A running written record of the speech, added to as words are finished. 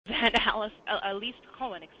and Elise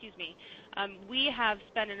Cohen, excuse me, we have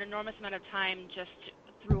spent an enormous amount of time just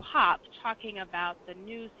through HOPP talking about the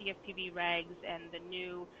new CFPB regs and the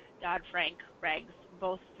new Dodd-Frank regs,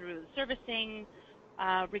 both through servicing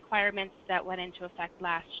requirements that went into effect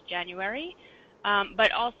last January,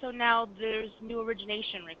 but also now there's new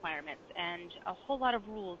origination requirements and a whole lot of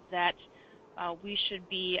rules that we should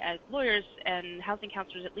be, as lawyers and housing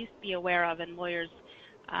counselors, at least be aware of, and lawyers.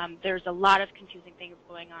 There's a lot of confusing things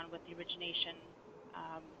going on with the origination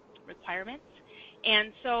requirements.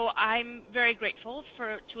 And so I'm very grateful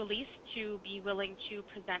to Elise to be willing to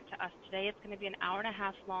present to us today. It's going to be an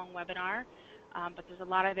hour-and-a-half long webinar, but there's a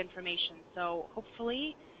lot of information. So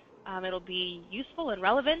hopefully it'll be useful and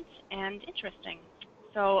relevant and interesting.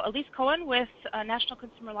 So Elise Cohen with National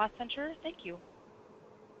Consumer Law Center, thank you.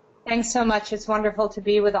 Thanks so much. It's wonderful to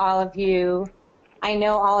be with all of you. I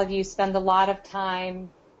know all of you spend a lot of time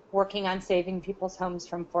working on saving people's homes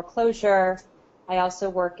from foreclosure. I also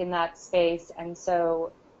work in that space, and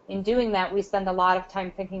so in doing that, we spend a lot of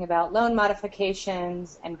time thinking about loan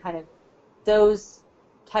modifications and kind of those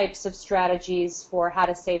types of strategies for how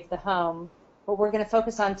to save the home. What we're going to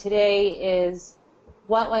focus on today is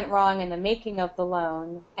what went wrong in the making of the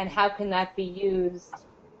loan and how can that be used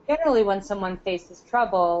generally when someone faces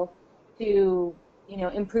trouble to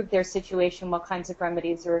improve their situation, what kinds of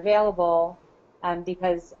remedies are available,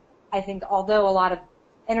 because I think although a lot of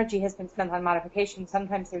energy has been spent on modification,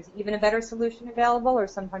 sometimes there's even a better solution available, or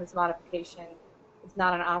sometimes modification is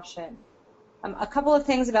not an option. A couple of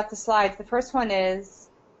things about the slides. The first one is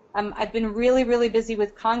I've been really, really busy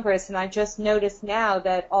with Congress, and I just noticed now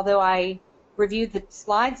that although I reviewed the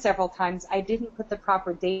slides several times, I didn't put the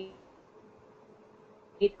proper date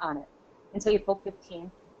on it until April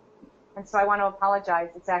 15th. And so I want to apologize.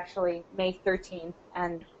 It's actually May 13th,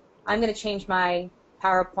 and I'm going to change my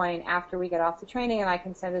PowerPoint after we get off the training, and I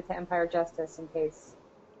can send it to Empire Justice in case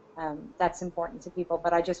that's important to people.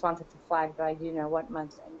 But I just wanted to flag that I do know what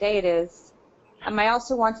month and day it is. I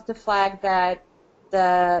also wanted to flag that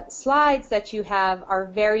the slides that you have are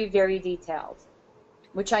very, very detailed,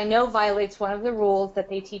 which I know violates one of the rules that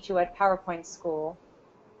they teach you at PowerPoint school.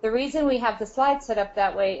 The reason we have the slides set up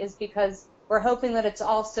that way is because we're hoping that it's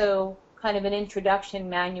also kind of an introduction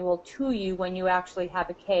manual to you when you actually have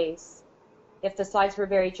a case. If the slides were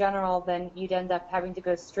very general, then you'd end up having to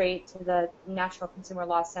go straight to the National Consumer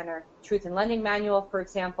Law Center Truth in Lending Manual, for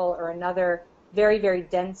example, or another very, very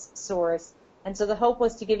dense source. And so the hope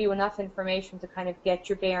was to give you enough information to kind of get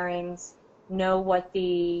your bearings, know what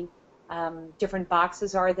the different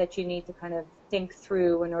boxes are that you need to kind of think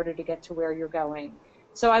through in order to get to where you're going.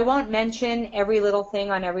 So I won't mention every little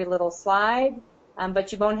thing on every little slide,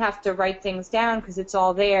 but you won't have to write things down because it's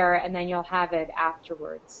all there, and then you'll have it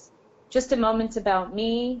afterwards. Just a moment about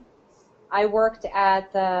me. I worked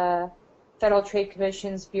at the Federal Trade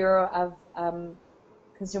Commission's Bureau of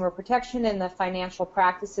Consumer Protection in the Financial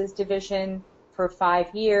Practices Division for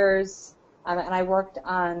 5 years, and I worked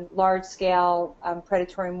on large-scale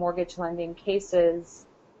predatory mortgage lending cases.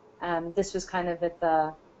 This was kind of at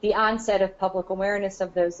the onset of public awareness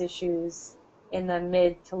of those issues in the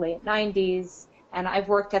mid to late 90s, and I've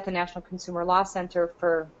worked at the National Consumer Law Center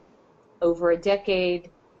for over a decade.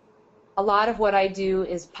 A lot of what I do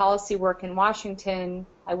is policy work in Washington.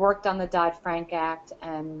 I worked on the Dodd-Frank Act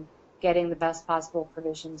and getting the best possible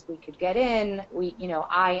provisions we could get in. We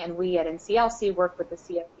at NCLC work with the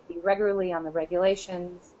CFPB regularly on the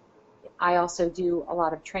regulations. I also do a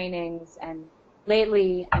lot of trainings, and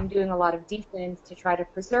lately I'm doing a lot of defense to try to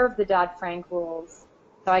preserve the Dodd-Frank rules.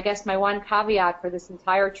 So I guess my one caveat for this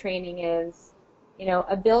entire training is,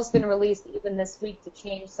 a bill's been released even this week to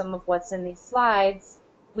change some of what's in these slides.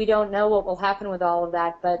 We don't know what will happen with all of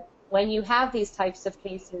that, but when you have these types of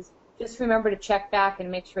cases, just remember to check back and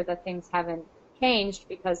make sure that things haven't changed,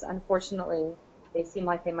 because unfortunately they seem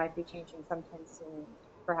like they might be changing sometime soon,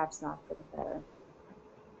 perhaps not for the better.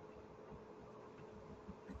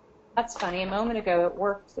 That's funny. A moment ago it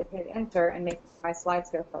worked to hit enter and make my slides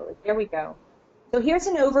go forward. There we go. So here's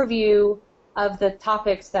an overview of the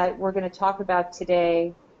topics that we're going to talk about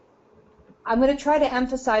today. I'm going to try to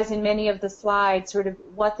emphasize in many of the slides sort of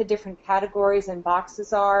what the different categories and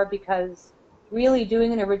boxes are, because really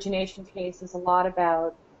doing an origination case is a lot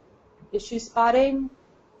about issue spotting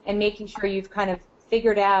and making sure you've kind of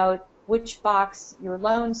figured out which box your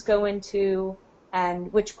loans go into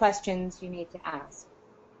and which questions you need to ask.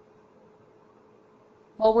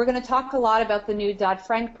 Well, we're going to talk a lot about the new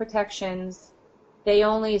Dodd-Frank protections. They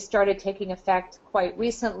only started taking effect quite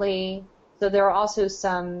recently, so there are also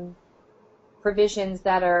some provisions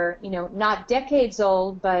that are, not decades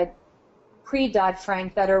old, but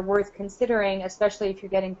pre-Dodd-Frank that are worth considering, especially if you're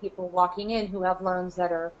getting people walking in who have loans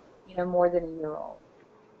that are, more than a year old.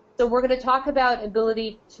 So we're going to talk about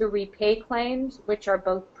ability to repay claims, which are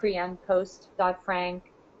both pre and post Dodd-Frank,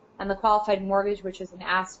 and the qualified mortgage, which is an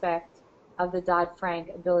aspect of the Dodd-Frank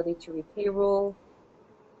ability to repay rule.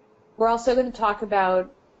 We're also going to talk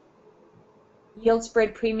about yield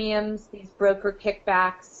spread premiums, these broker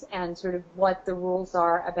kickbacks, and sort of what the rules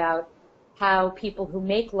are about how people who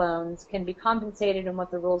make loans can be compensated and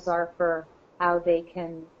what the rules are for how they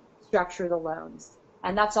can structure the loans.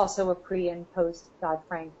 And that's also a pre and post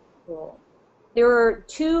Dodd-Frank rule. There are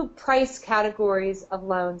two price categories of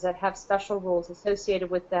loans that have special rules associated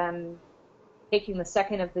with them. Taking the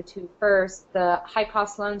second of the two first, the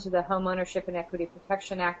high-cost loans or the Home Ownership and Equity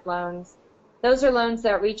Protection Act loans. Those are loans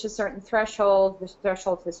that reach a certain threshold. The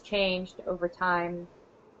threshold has changed over time.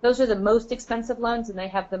 Those are the most expensive loans, and they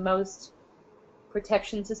have the most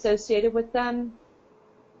protections associated with them.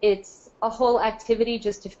 It's a whole activity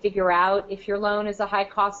just to figure out if your loan is a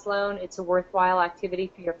high-cost loan. It's a worthwhile activity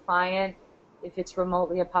for your client if it's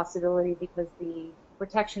remotely a possibility, because the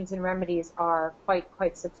protections and remedies are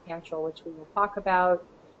quite substantial, which we will talk about.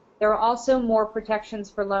 There are also more protections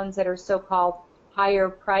for loans that are so-called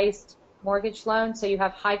higher-priced mortgage loans. So you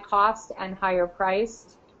have high cost and higher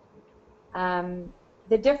priced.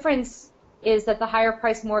 The difference is that the higher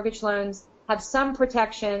priced mortgage loans have some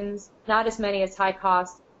protections, not as many as high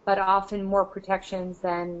cost, but often more protections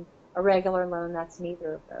than a regular loan that's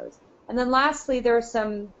neither of those. And then lastly, there are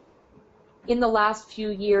some, in the last few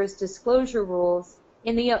years, disclosure rules.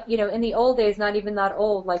 In the old days, not even that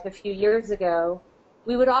old, like a few years ago,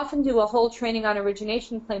 we would often do a whole training on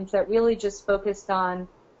origination claims that really just focused on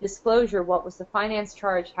disclosure. What was the finance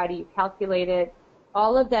charge? How do you calculate it?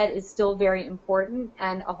 All of that is still very important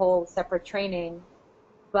and a whole separate training.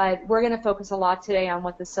 But we're going to focus a lot today on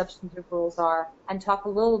what the substantive rules are and talk a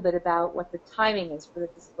little bit about what the timing is for the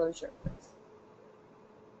disclosure.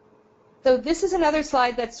 So this is another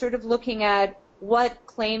slide that's sort of looking at what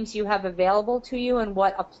claims you have available to you and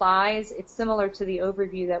what applies. It's similar to the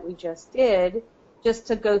overview that we just did, just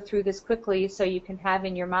to go through this quickly so you can have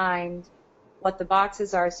in your mind what the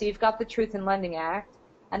boxes are. So you've got the Truth in Lending Act,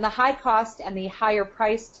 and the high cost and the higher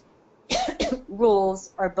priced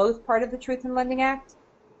rules are both part of the Truth in Lending Act.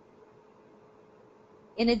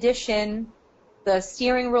 In addition, the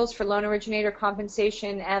steering rules for loan originator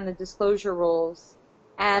compensation and the disclosure rules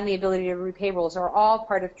and the ability to repay rules are all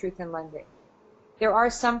part of Truth in Lending. There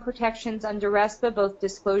are some protections under RESPA, both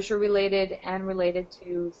disclosure related and related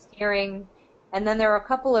to steering. And then there are a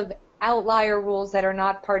couple of outlier rules that are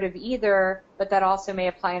not part of either, but that also may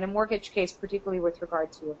apply in a mortgage case, particularly with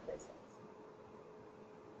regard to appraisals.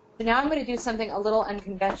 So now I'm going to do something a little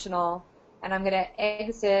unconventional, and I'm going to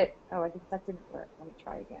exit. Oh, I think that didn't work. Let me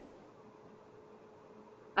try again.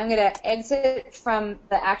 I'm going to exit from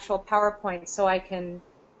the actual PowerPoint so I can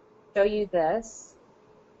show you this.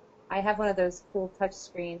 I have one of those cool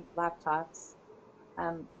touchscreen laptops,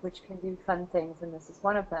 which can do fun things, and this is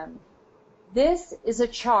one of them. This is a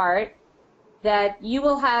chart that you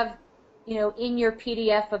will have, in your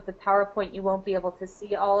PDF of the PowerPoint. You won't be able to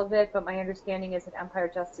see all of it, but my understanding is that Empire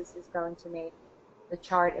Justice is going to make the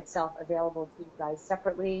chart itself available to you guys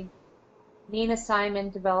separately. Nina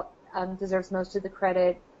Simon deserves most of the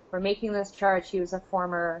credit for making this chart. She was a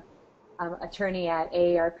former attorney at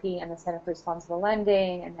AARP and the Center for Responsible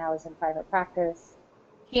Lending, and now is in private practice.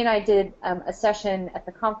 She and I did a session at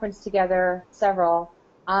the conference together, several,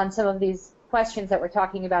 on some of these questions that we're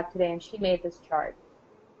talking about today, and she made this chart.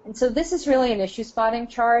 And so this is really an issue spotting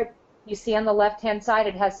chart. You see on the left-hand side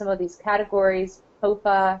it has some of these categories: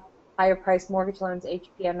 HOPA, higher price mortgage loans,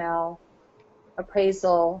 HPML,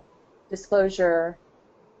 appraisal, disclosure,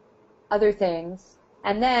 other things.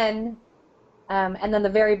 And then the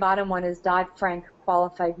very bottom one is Dodd-Frank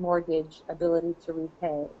qualified mortgage ability to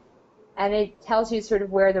repay. And it tells you sort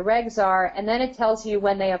of where the regs are, and then it tells you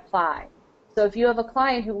when they apply. So if you have a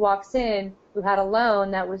client who walks in who had a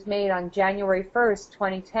loan that was made on January 1st,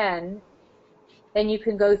 2010, then you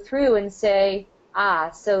can go through and say,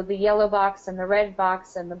 so the yellow box and the red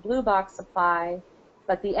box and the blue box apply,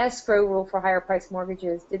 but the escrow rule for higher price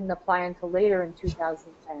mortgages didn't apply until later in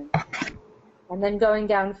 2010. And then going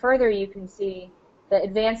down further, you can see the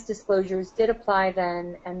advanced disclosures did apply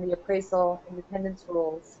then, and the appraisal independence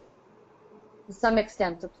rules to some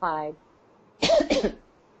extent applied.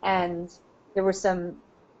 And there were some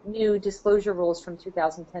new disclosure rules from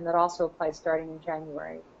 2010 that also apply starting in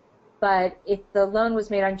January. But if the loan was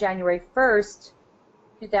made on January 1st,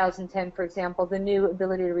 2010, for example, the new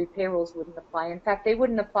ability to repay rules wouldn't apply. In fact, they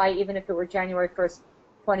wouldn't apply even if it were January 1st,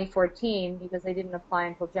 2014, because they didn't apply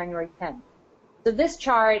until January 10th, So this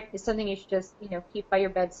chart is something you should just, keep by your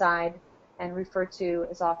bedside and refer to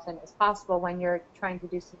as often as possible when you're trying to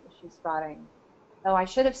do some issue spotting. Oh, I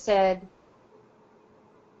should have said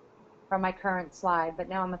from my current slide, but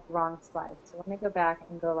now I'm at the wrong slide. So let me go back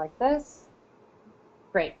and go like this.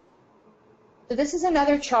 Great. So this is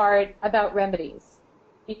another chart about remedies,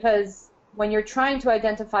 because when you're trying to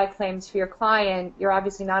identify claims for your client, you're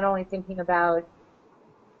obviously not only thinking about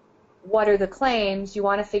what are the claims, you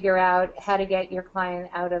want to figure out how to get your client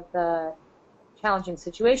out of the challenging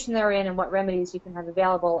situation they're in and what remedies you can have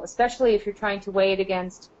available, especially if you're trying to weigh it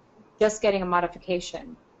against just getting a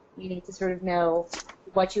modification. You need to sort of know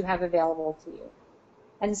what you have available to you.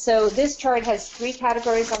 And so this chart has 3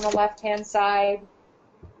 categories on the left-hand side.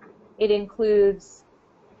 It includes,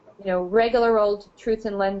 regular old truth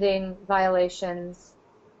in lending violations,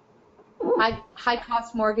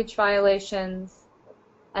 high-cost mortgage violations,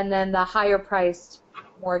 and then the higher-priced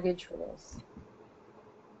mortgage rules.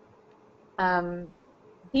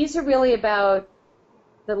 These are really about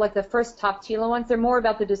the first top TILA ones. They're more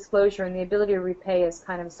about the disclosure, and the ability to repay is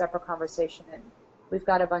kind of a separate conversation, and we've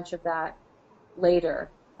got a bunch of that later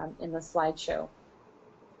in the slideshow.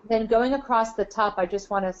 Then going across the top, I just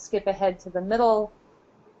want to skip ahead to the middle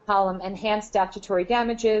column, enhanced statutory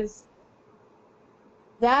damages.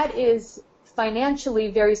 That is financially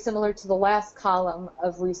very similar to the last column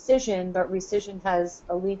of rescission, but rescission has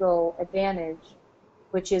a legal advantage,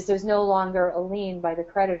 which is there's no longer a lien by the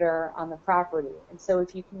creditor on the property. And so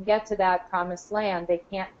if you can get to that promised land, they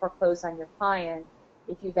can't foreclose on your client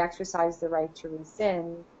if you've exercised the right to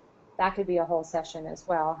rescind. That could be a whole session as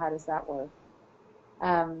well. How does that work?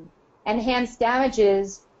 Enhanced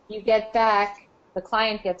damages, you get back, the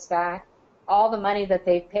client gets back all the money that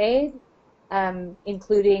they've paid,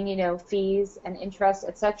 including, fees and interest,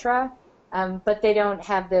 etc. But they don't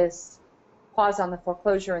have this pause on the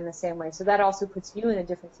foreclosure in the same way. So that also puts you in a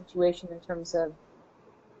different situation in terms of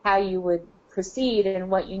how you would proceed and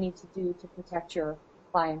what you need to do to protect your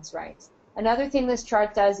client's rights. Another thing this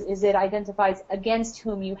chart does is it identifies against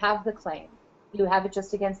whom you have the claim. Do you have it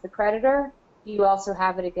just against the creditor? Do you also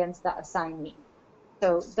have it against the assignee?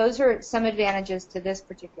 So those are some advantages to this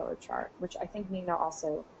particular chart, which I think Nina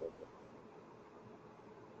also did.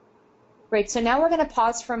 Great, so now we're going to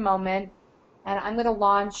pause for a moment, and I'm going to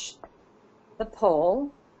launch the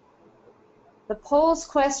poll. The poll's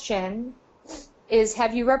question is,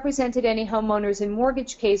 have you represented any homeowners in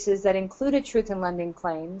mortgage cases that included truth in lending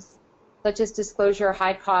claims, such as disclosure,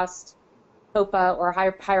 high cost, HOPA, or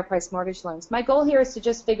higher price mortgage loans? My goal here is to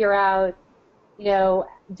just figure out,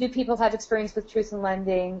 do people have experience with truth in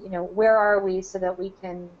lending? Where are we so that we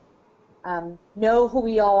can know who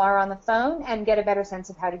we all are on the phone and get a better sense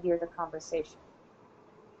of how to gear the conversation.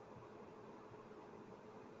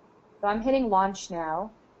 So I'm hitting launch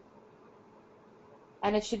now,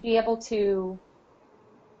 and it should be able to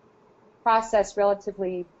process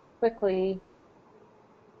relatively quickly.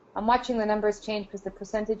 I'm watching the numbers change because the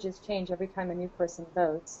percentages change every time a new person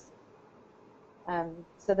votes.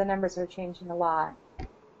 So the numbers are changing a lot.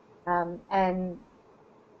 And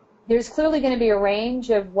there's clearly going to be a range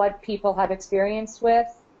of what people have experience with.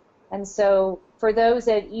 And so for those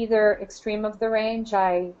at either extreme of the range,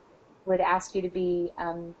 I would ask you to be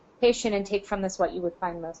patient and take from this what you would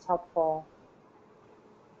find most helpful.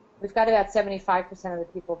 We've got about 75% of the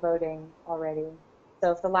people voting already.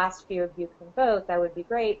 So if the last few of you can vote, that would be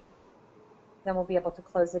great. Then we'll be able to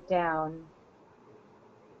close it down.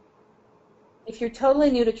 If you're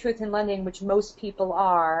totally new to truth in lending, which most people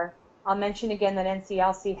are, I'll mention again that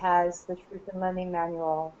NCLC has the Truth in Lending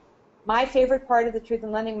Manual. My favorite part of the Truth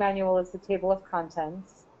in Lending Manual is the table of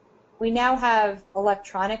contents. We now have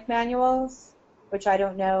electronic manuals, which I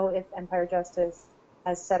don't know if Empire Justice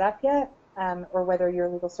has set up yet, or whether your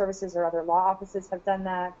legal services or other law offices have done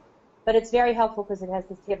that. But it's very helpful because it has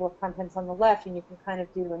this table of contents on the left, and you can kind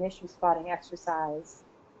of do an issue spotting exercise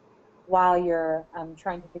while you're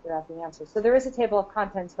trying to figure out the answer. So there is a table of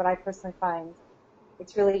contents, but I personally find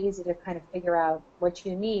it's really easy to kind of figure out what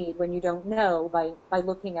you need when you don't know by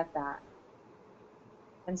looking at that.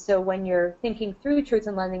 And so when you're thinking through truth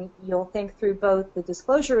in lending, you'll think through both the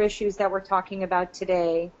disclosure issues that we're talking about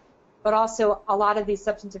today, but also a lot of these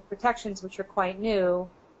substantive protections, which are quite new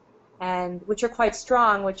and which are quite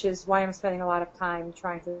strong, which is why I'm spending a lot of time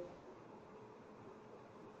trying to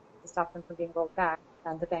stop them from being rolled back.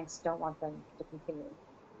 The banks don't want them to continue.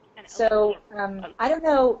 And so I don't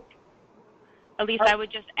know. Elise, I would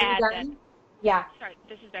just add that. Yeah. Sorry,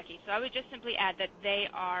 this is Becky. So I would just simply add that they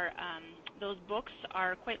are, those books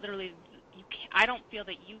are quite literally, I don't feel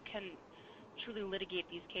that you can truly litigate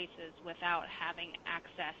these cases without having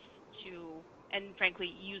access to and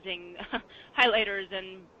frankly using highlighters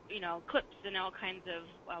and clips and all kinds of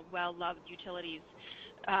well-loved utilities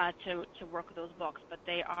to work with those books, but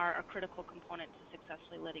they are a critical component to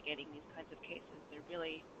successfully litigating these kinds of cases.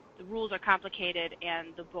 The rules are complicated,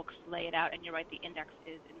 and the books lay it out, and you're right, the index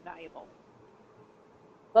is invaluable.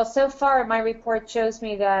 Well, so far my report shows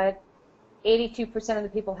me that 82% of the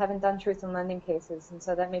people haven't done truth in lending cases, and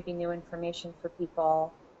so that may be new information for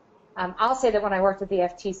people. I'll say that when I worked at the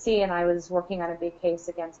FTC and I was working on a big case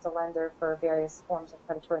against a lender for various forms of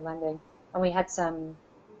predatory lending, and we had some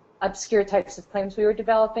obscure types of claims we were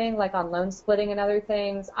developing, like on loan splitting and other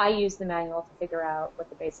things, I used the manual to figure out what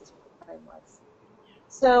the basis for the claim was.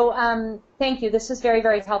 So thank you. This was very,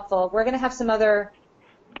 very helpful. We're going to have some other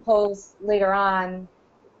polls later on.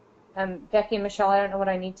 Becky and Michelle, I don't know what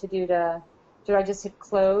I need to do to, do I just hit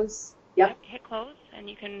close? Yep. Hit close, and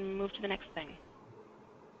you can move to the next thing.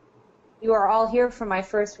 You are all here for my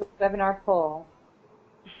first webinar poll.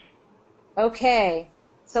 Okay,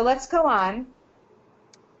 so let's go on.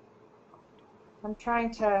 I'm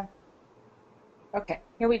trying to, okay,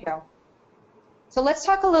 here we go. So let's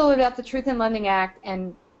talk a little bit about the Truth in Lending Act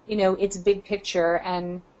and, its big picture.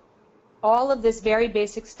 And all of this very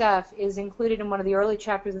basic stuff is included in one of the early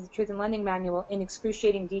chapters of the Truth in Lending Manual in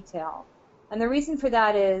excruciating detail. And the reason for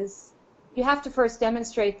that is you have to first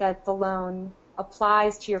demonstrate that the loan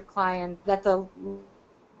applies to your client, that the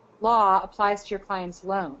law applies to your client's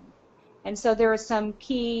loan. And so there are some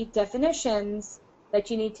key definitions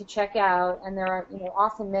that you need to check out, and there are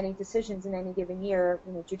often many decisions in any given year,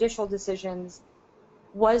 judicial decisions.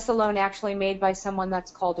 Was the loan actually made by someone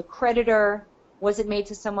that's called a creditor? Was it made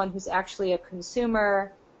to someone who's actually a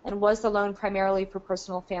consumer? And was the loan primarily for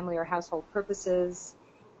personal, family, or household purposes?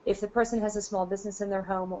 If the person has a small business in their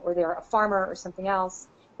home, or they're a farmer or something else,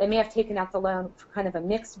 they may have taken out the loan for kind of a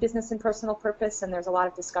mixed business and personal purpose, and there's a lot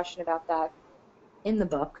of discussion about that in the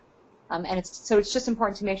book. And it's just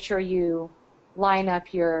important to make sure you line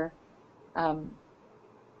up your your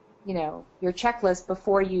checklist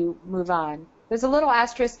before you move on. There's a little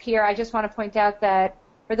asterisk here. I just want to point out that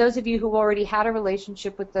for those of you who already had a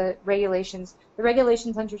relationship with the regulations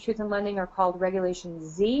under Truth in Lending are called Regulation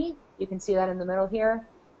Z. You can see that in the middle here.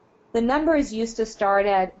 The numbers used to start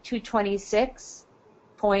at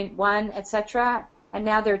 226.1, etc., and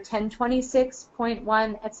now they're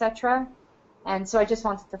 1026.1, etc. And so I just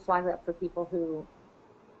wanted to flag that for people who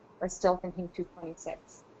are still thinking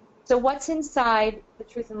 226. So what's inside the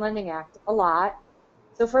Truth in Lending Act? A lot.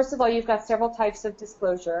 So first of all, you've got several types of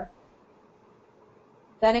disclosure.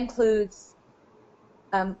 That includes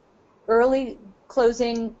early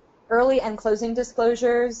and closing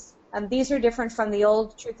disclosures. These are different from the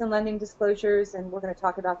old Truth in Lending disclosures, and we're going to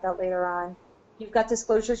talk about that later on. You've got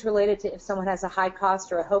disclosures related to if someone has a high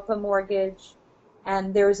cost or a HOPP mortgage,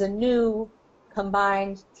 and there's a new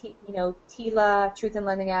combined TILA, Truth in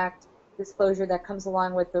Lending Act disclosure that comes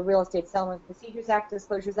along with the Real Estate Settlement Procedures Act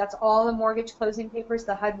disclosures. That's all the mortgage closing papers,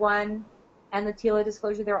 the HUD-1 and the TILA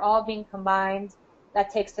disclosure. They're all being combined.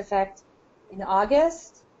 That takes effect in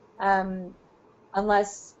August,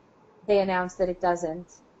 unless they announce that it doesn't.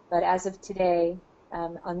 But as of today,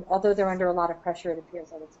 although they're under a lot of pressure, it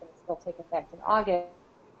appears that it's going to still take effect in August.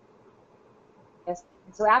 And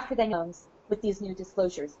so after then, with these new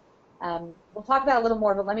disclosures. We'll talk about it a little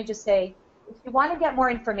more, but let me just say, if you want to get more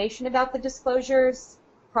information about the disclosures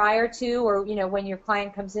prior to, or when your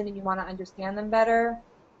client comes in and you want to understand them better,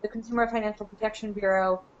 the Consumer Financial Protection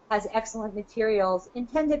Bureau has excellent materials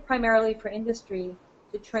intended primarily for industry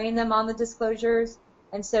to train them on the disclosures.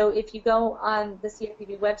 And so if you go on the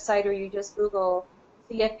CFPB website or you just Google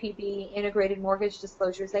CFPB Integrated Mortgage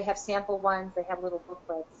Disclosures, they have sample ones, they have little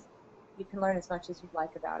booklets. You can learn as much as you'd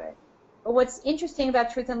like about it. But what's interesting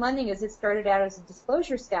about Truth in Lending is it started out as a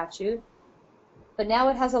disclosure statute, but now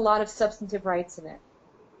it has a lot of substantive rights in it.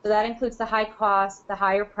 So that includes the high cost, the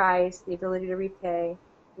higher price, the ability to repay,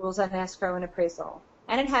 rules on escrow and appraisal.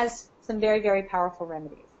 And it has some very, very powerful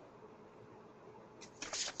remedies.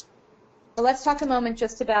 So let's talk a moment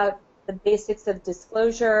just about the basics of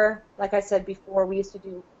disclosure. Like I said before, we used to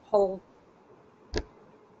do whole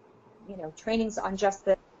trainings on just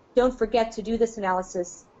this. Don't forget to do this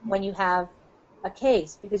analysis when you have a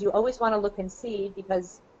case, because you always want to look and see,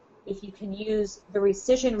 because if you can use the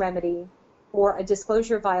rescission remedy for a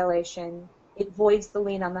disclosure violation, it voids the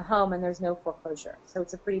lien on the home and there's no foreclosure. So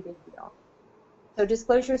it's a pretty big deal. So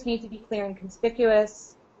disclosures need to be clear and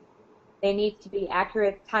conspicuous. They need to be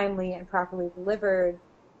accurate, timely, and properly delivered.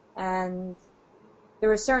 And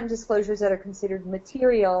there are certain disclosures that are considered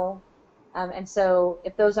material, and so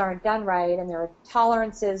if those aren't done right, and there are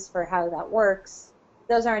tolerances for how that works, if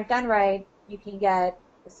those aren't done right, you can get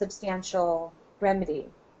a substantial remedy.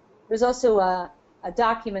 There's also a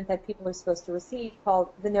document that people are supposed to receive called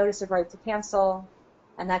the Notice of Right to Cancel,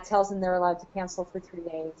 and that tells them they're allowed to cancel for 3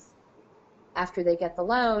 days after they get the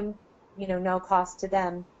loan, no cost to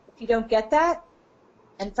them. If you don't get that,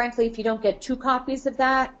 and frankly, if you don't get 2 copies of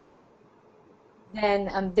that,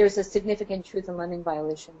 then there's a significant truth in lending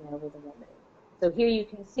violation there with the remedy. So here you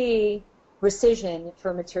can see rescission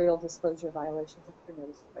for material disclosure violations of the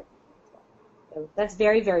Notice of Right to Cancel. So that's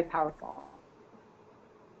very, very powerful.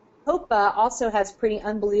 HOPA also has pretty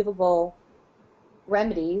unbelievable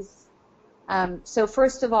remedies. So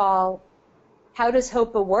first of all, how does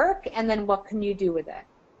HOPA work, and then what can you do with it?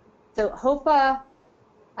 So HOPA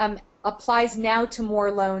applies now to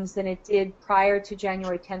more loans than it did prior to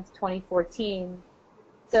January 10th, 2014.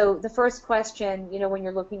 So the first question, when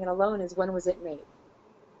you're looking at a loan is, when was it made?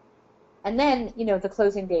 And then, the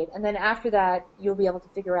closing date. And then after that, you'll be able to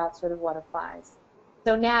figure out sort of what applies.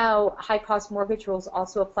 So now high-cost mortgage rules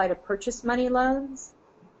also apply to purchase money loans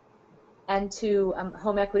and to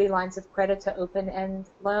home equity lines of credit to open-end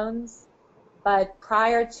loans. But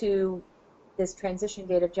prior to this transition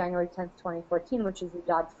date of January 10th, 2014, which is the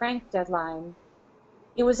Dodd-Frank deadline,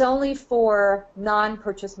 it was only for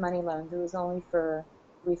non-purchase money loans. It was only for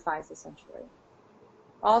refis, essentially.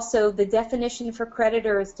 Also, the definition for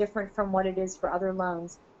creditor is different from what it is for other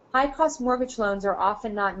loans. High-cost mortgage loans are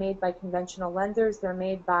often not made by conventional lenders. They're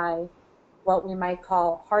made by what we might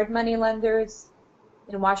call hard money lenders.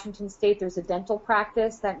 In Washington State, there's a dental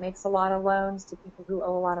practice that makes a lot of loans to people who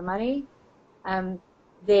owe a lot of money.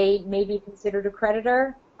 They may be considered a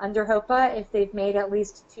creditor under HOPA if they've made at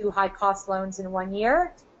least 2 high-cost loans in 1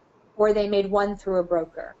 year, or they made 1 through a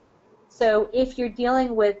broker. So if you're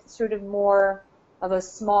dealing with sort of more of a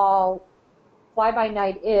small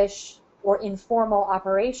fly-by-night-ish or informal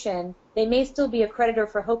operation, they may still be a creditor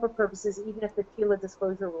for HOPA purposes even if the TILA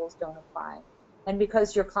disclosure rules don't apply. And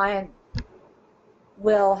because your client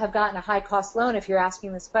will have gotten a high-cost loan, if you're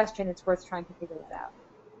asking this question, it's worth trying to figure it out.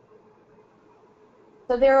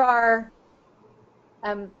 So there are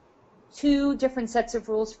 2 different sets of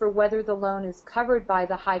rules for whether the loan is covered by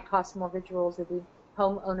the high-cost mortgage rules of the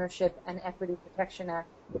Home Ownership and Equity Protection Act,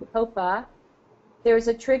 HOPA. There's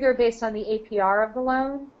a trigger based on the APR of the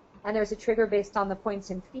loan, and there's a trigger based on the points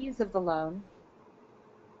and fees of the loan.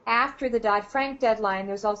 After the Dodd-Frank deadline,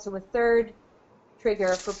 there's also a third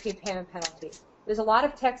trigger for prepayment penalty. There's a lot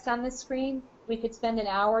of text on this screen. We could spend an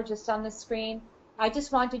hour just on this screen. I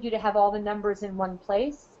just wanted you to have all the numbers in one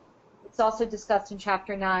place. It's also discussed in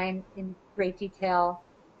Chapter 9 in great detail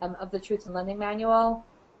of the Truth in Lending Manual.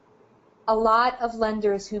 A lot of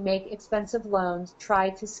lenders who make expensive loans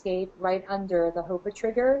try to skate right under the HOPA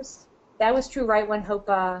triggers. That was true right when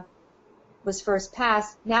HOPA was first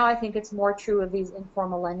passed. Now I think it's more true of these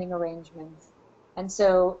informal lending arrangements. And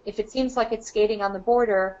so if it seems like it's skating on the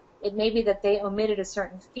border, it may be that they omitted a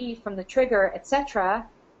certain fee from the trigger, etc.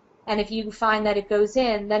 And if you find that it goes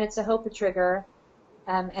in, then it's a HOPA trigger,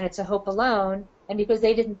 and it's a HOPA loan. And because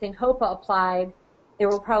they didn't think HOPA applied, there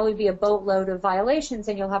will probably be a boatload of violations,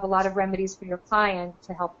 and you'll have a lot of remedies for your client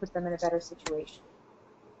to help put them in a better situation.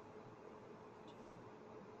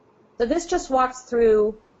 So this just walks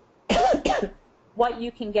through what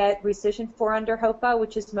you can get rescission for under HOPA,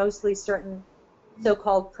 which is mostly certain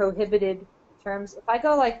so-called prohibited terms. If I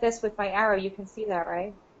go like this with my arrow, you can see that,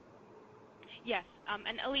 right? Yes.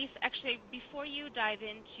 And Elise, actually, before you dive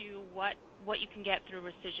into what you can get through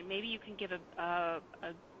rescission, maybe you can give an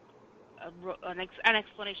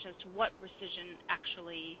explanation as to what rescission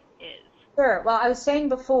actually is. Sure. Well, I was saying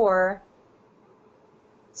before,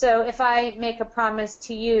 so if I make a promise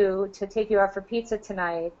to you to take you out for pizza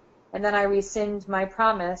tonight, and then I rescind my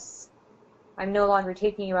promise, I'm no longer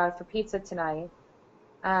taking you out for pizza tonight.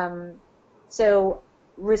 So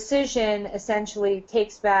rescission essentially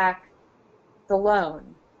takes back the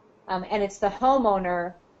loan, and it's the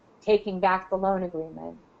homeowner taking back the loan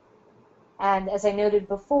agreement. And as I noted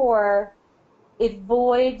before, it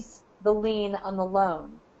voids the lien on the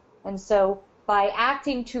loan. And so by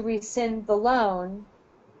acting to rescind the loan,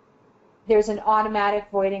 there's an automatic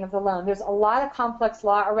voiding of the loan. There's a lot of complex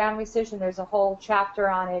law around rescission. There's a whole chapter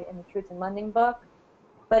on it in the Truth in Lending book.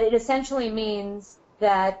 But it essentially means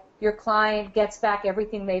that your client gets back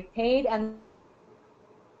everything they've paid and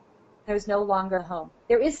there's no longer a home.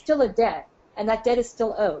 There is still a debt, and that debt is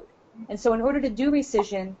still owed. And so in order to do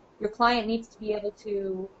rescission, your client needs to be able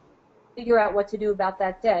to figure out what to do about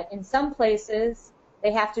that debt. In some places,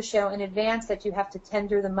 they have to show in advance that you have to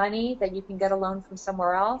tender the money, that you can get a loan from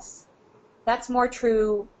somewhere else. That's more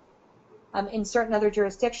true in certain other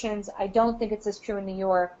jurisdictions. I don't think it's as true in New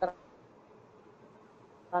York, but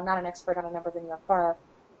I'm not an expert on a number of the New York bar.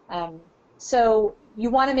 So you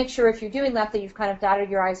want to make sure if you're doing that you've kind of dotted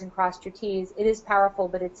your I's and crossed your T's. It is powerful,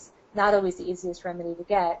 but it's not always the easiest remedy to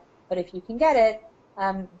get. But if you can get it,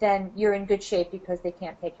 then you're in good shape because they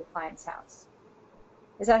can't take your client's house.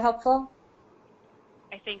 Is that helpful?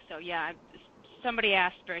 I think so, yeah. Somebody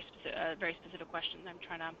asked very specific questions. I'm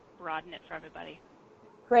trying to broaden it for everybody.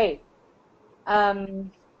 Great. And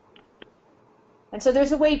so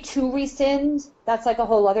there's a way to rescind. That's like a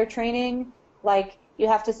whole other training. Like you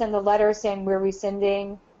have to send a letter saying we're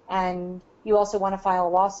rescinding, and you also want to file a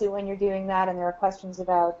lawsuit when you're doing that, and there are questions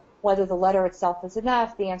about whether the letter itself is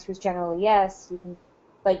enough. The answer is generally yes.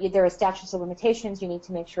 But there are statutes of limitations. You need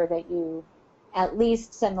to make sure that you at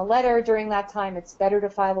least send the letter during that time. It's better to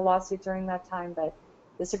file a lawsuit during that time, but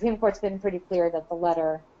the Supreme Court's been pretty clear that the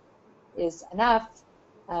letter is enough.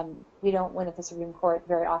 We don't win at the Supreme Court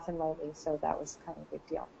very often lately, so that was kind of a big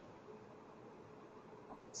deal.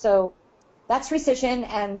 So that's rescission,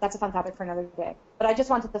 and that's a fun topic for another day. But I just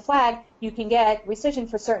wanted to flag, you can get rescission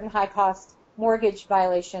for certain high-cost mortgage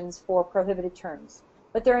violations for prohibited terms.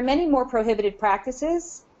 But there are many more prohibited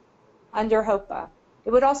practices under HOPA.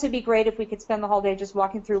 It would also be great if we could spend the whole day just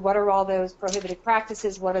walking through what are all those prohibited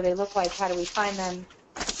practices, what do they look like, how do we find them.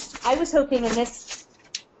 I was hoping in this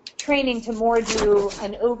training to more do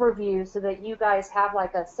an overview so that you guys have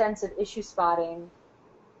like a sense of issue spotting.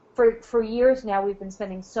 For years now, we've been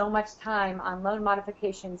spending so much time on loan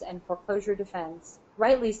modifications and foreclosure defense,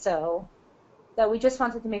 rightly so, that we just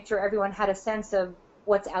wanted to make sure everyone had a sense of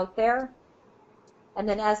what's out there. And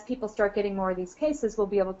then as people start getting more of these cases, we'll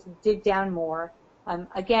be able to dig down more,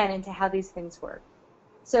 again, into how these things work.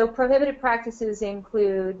 So prohibited practices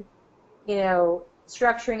include,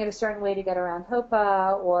 structuring it a certain way to get around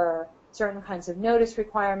HOPA or certain kinds of notice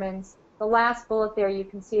requirements. The last bullet there, you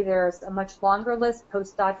can see there's a much longer list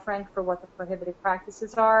post-Dodd-Frank for what the prohibited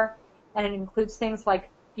practices are, and it includes things like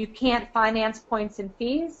you can't finance points and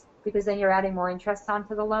fees because then you're adding more interest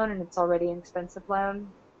onto the loan and it's already an expensive loan.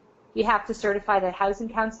 You have to certify that housing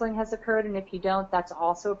counseling has occurred, and if you don't, that's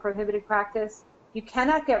also a prohibited practice. You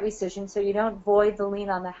cannot get rescission, so you don't void the lien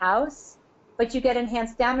on the house, but you get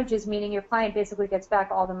enhanced damages, meaning your client basically gets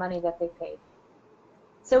back all the money that they paid.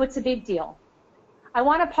 So it's a big deal. I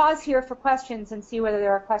want to pause here for questions and see whether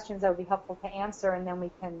there are questions that would be helpful to answer, and then we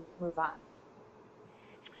can move on.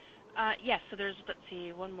 Yes, so there's, let's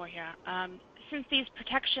see, one more here. Since these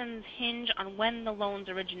protections hinge on when the loans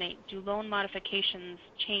originate, do loan modifications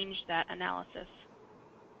change that analysis?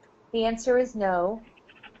 The answer is no.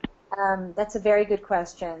 That's a very good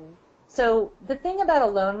question. So the thing about a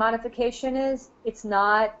loan modification is it's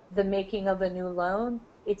not the making of a new loan,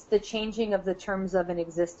 it's the changing of the terms of an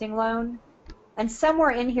existing loan. And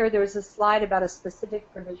somewhere in here there's a slide about a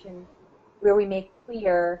specific provision where we make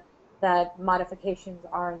clear that modifications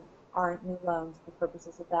aren't new loans for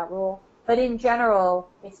purposes of that rule. But in general,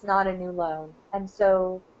 it's not a new loan. And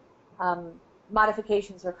so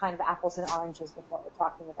modifications are kind of apples and oranges with what we're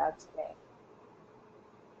talking about today.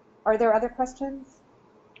 Are there other questions?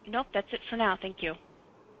 Nope, that's it for now. Thank you.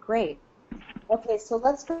 Great. Okay, so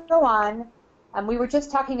let's go on. We were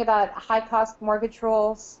just talking about high-cost mortgage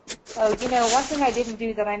rolls. Oh, one thing I didn't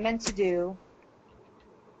do that I meant to do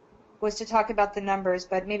was to talk about the numbers,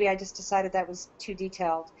 but maybe I just decided that was too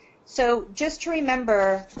detailed. So just to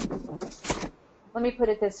remember, let me put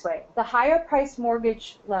it this way. The higher-priced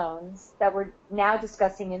mortgage loans that we're now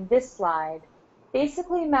discussing in this slide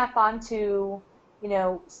basically map onto,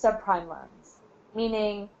 subprime loans,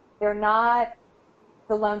 meaning they're not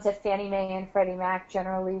the loans that Fannie Mae and Freddie Mac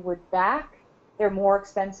generally would back. They're more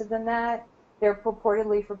expensive than that. They're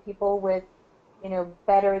purportedly for people with,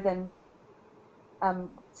 better than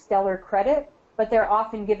stellar credit, but they're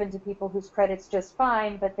often given to people whose credit's just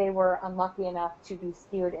fine, but they were unlucky enough to be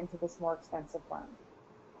steered into this more expensive loan.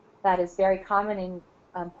 That is very common in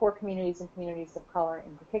poor communities and communities of color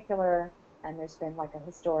in particular, and there's been like a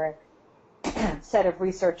historic set of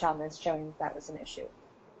research on this showing that was an issue.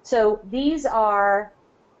 So these are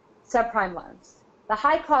subprime loans. The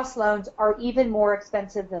high-cost loans are even more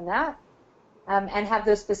expensive than that and have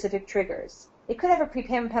those specific triggers. It could have a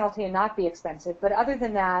prepayment penalty and not be expensive, but other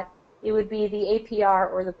than that, it would be the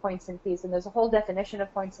APR or the points and fees, and there's a whole definition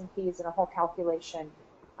of points and fees and a whole calculation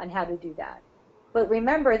on how to do that. But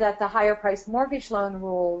remember that the higher-priced mortgage loan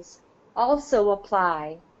rules also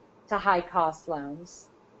apply to high-cost loans.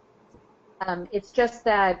 It's just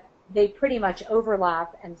that they pretty much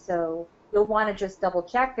overlap, and so you'll want to just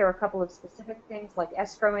double-check. There are a couple of specific things like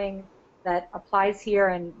escrowing that applies here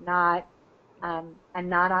and not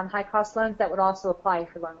on high-cost loans that would also apply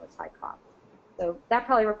if your loan was high-cost. So that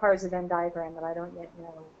probably requires a Venn diagram that I don't yet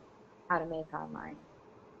know how to make online.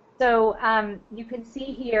 So you can see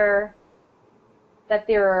here that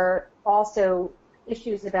there are also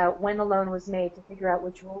issues about when the loan was made to figure out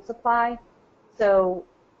which rules apply. So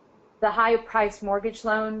the high-priced mortgage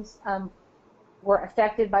loans were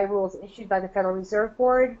affected by rules issued by the Federal Reserve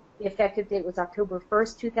Board. The effective date was October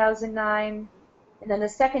 1st, 2009. And then the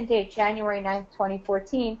second date, January 9th,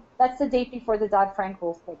 2014, that's the date before the Dodd-Frank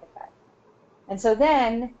rules take effect. And so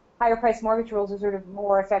then higher-priced mortgage rules are sort of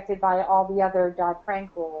more affected by all the other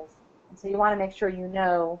Dodd-Frank rules. And so you want to make sure you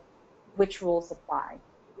know which rules apply,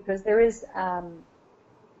 because there is a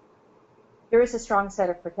strong set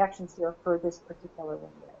of protections here for this particular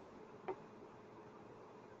window.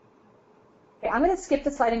 Okay, I'm going to skip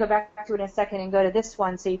the slide and go back to it in a second and go to this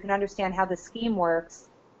one so you can understand how the scheme works.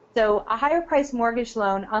 So a higher price mortgage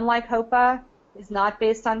loan, unlike HOPA, is not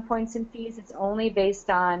based on points and fees. It's only based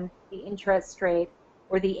on the interest rate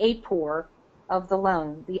or the APOR of the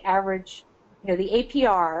loan, the average, the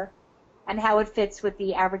APR, and how it fits with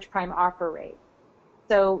the average prime offer rate.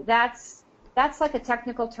 So that's like a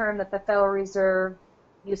technical term that the Federal Reserve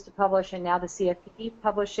used to publish and now the CFPB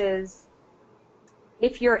publishes.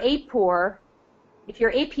 If your APR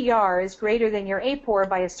is greater than your APOR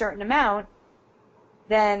by a certain amount,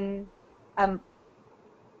 then and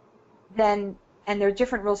there are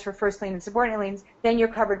different rules for first lien and subordinate liens, then you're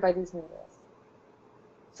covered by these new rules.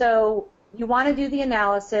 So you want to do the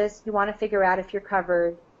analysis, you want to figure out if you're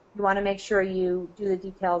covered, you want to make sure you do the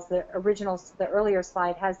details. The earlier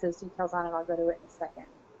slide has those details on it. I'll go to it in a second.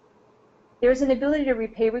 There's an ability to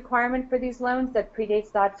repay requirement for these loans that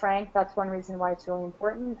predates Dodd-Frank. That's one reason why it's really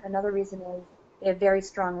important. Another reason is they have very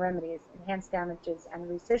strong remedies, enhanced damages, and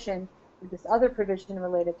rescission with this other provision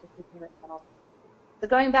related to prepayment penalty. So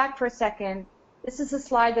going back for a second, this is a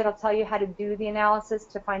slide that'll tell you how to do the analysis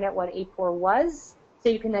to find out what APOR was, so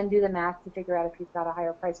you can then do the math to figure out if you've got a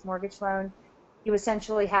higher price mortgage loan. You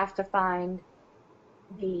essentially have to find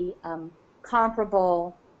the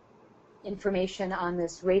comparable information on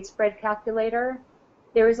this rate spread calculator.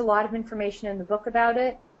 There is a lot of information in the book about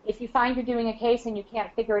it. If you find you're doing a case and you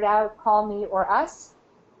can't figure it out, call me or us,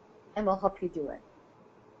 and we'll help you do it.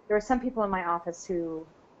 There are some people in my office who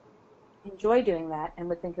enjoy doing that and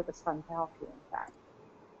would think it was fun to help you, in fact.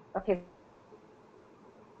 Okay,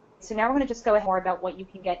 so now we're going to just go ahead more about what you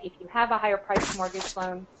can get if you have a higher price mortgage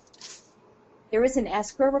loan. There is an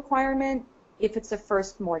escrow requirement if it's a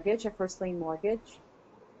first mortgage, a first lien mortgage.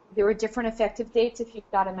 There are different effective dates if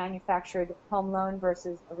you've got a manufactured home loan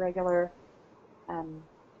versus a regular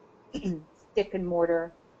stick and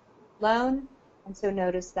mortar loan, and so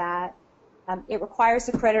notice that. It requires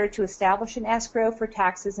the creditor to establish an escrow for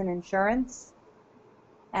taxes and insurance,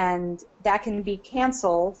 and that can be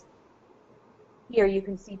canceled. Here you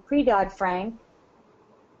can see pre-Dodd-Frank.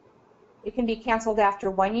 It can be canceled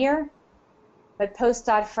after 1 year, but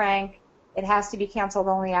post-Dodd-Frank, it has to be canceled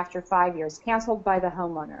only after 5 years, canceled by the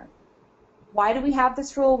homeowner. Why do we have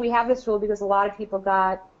this rule? We have this rule because a lot of people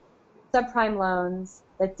got subprime loans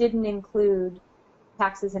that didn't include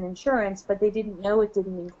taxes and insurance, but they didn't know it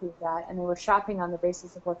didn't include that, and they were shopping on the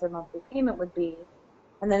basis of what their monthly payment would be,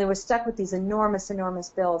 and then they were stuck with these enormous, enormous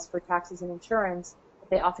bills for taxes and insurance that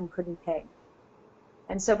they often couldn't pay.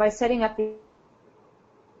 And so by setting up the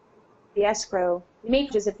escrow, you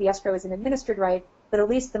make as if the escrow isn't administered right, but at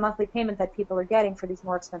least the monthly payment that people are getting for these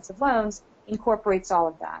more expensive loans incorporates all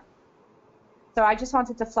of that. So I just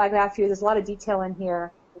wanted to flag that for you. There's a lot of detail in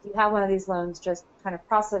here. If you have one of these loans, just kind of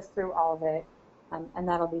process through all of it, and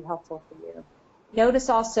that'll be helpful for you. Notice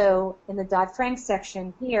also in the Dodd-Frank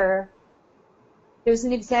section here, there's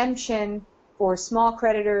an exemption for small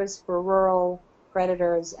creditors, for rural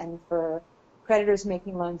creditors, and for creditors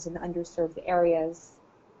making loans in underserved areas.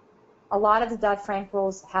 A lot of the Dodd-Frank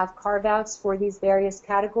rules have carve-outs for these various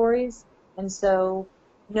categories, and so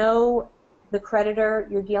know the creditor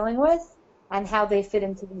you're dealing with and how they fit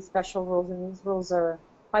into these special rules, and these rules are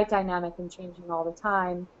quite dynamic and changing all the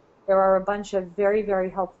time. There are a bunch of very, very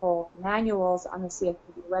helpful manuals on the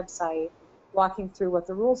CFPB website walking through what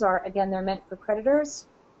the rules are. Again, they're meant for creditors,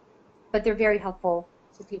 but they're very helpful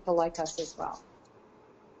to people like us as well.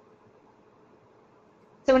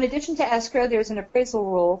 So in addition to escrow, there's an appraisal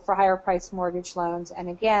rule for higher price mortgage loans, and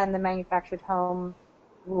again, the manufactured home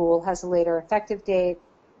rule has a later effective date,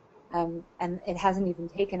 and it hasn't even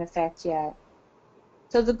taken effect yet.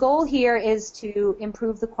 So the goal here is to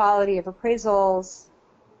improve the quality of appraisals.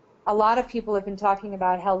 A lot of people have been talking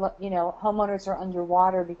about how, homeowners are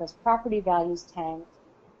underwater because property values tanked,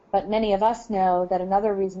 but many of us know that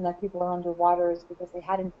another reason that people are underwater is because they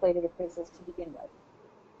had inflated appraisals to begin with.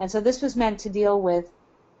 And so this was meant to deal with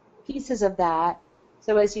pieces of that.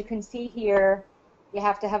 So as you can see here, you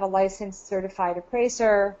have to have a licensed certified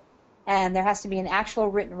appraiser. and there has to be an actual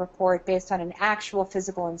written report based on an actual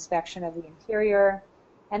physical inspection of the interior.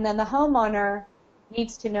 And then the homeowner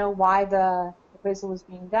needs to know why the appraisal was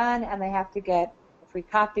being done, and they have to get a free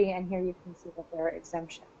copy, and here you can see that there are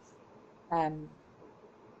exemptions. And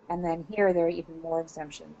then here there are even more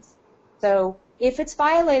exemptions. So if it's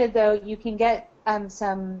violated, though, you can get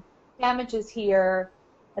some damages here,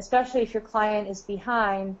 especially if your client is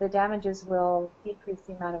behind. The damages will decrease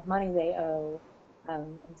the amount of money they owe,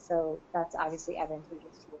 and so that's obviously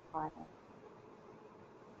advantageous to your client.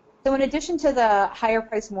 So in addition to the higher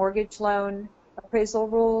price mortgage loan appraisal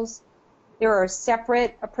rules, there are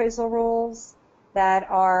separate appraisal rules that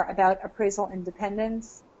are about appraisal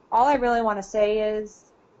independence. All I really want to say is,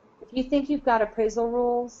 if you think you've got appraisal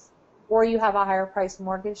rules or you have a higher price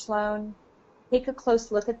mortgage loan, take a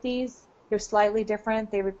close look at these. They're slightly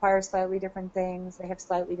different. They require slightly different things. They have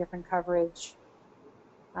slightly different coverage.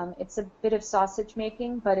 It's a bit of sausage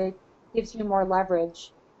making, but it gives you more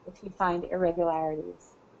leverage if you find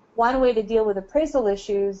irregularities. One way to deal with appraisal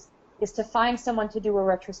issues is to find someone to do a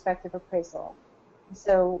retrospective appraisal.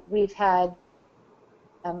 So we've had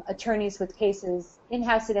attorneys with cases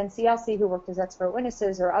in-house at NCLC who worked as expert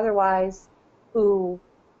witnesses or otherwise who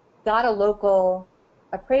got a local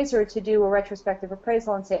appraiser to do a retrospective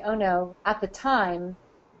appraisal and say, oh no, at the time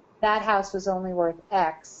that house was only worth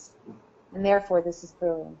X, and therefore this is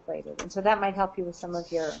clearly inflated. And so that might help you with some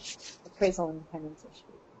of your appraisal independence issues.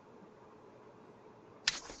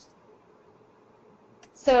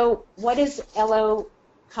 So what is LO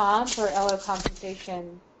comp or LO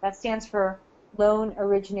compensation? That stands for loan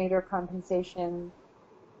originator compensation.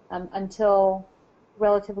 Until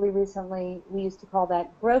relatively recently, we used to call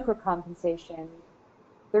that broker compensation.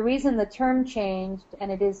 The reason the term changed, and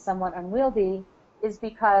it is somewhat unwieldy, is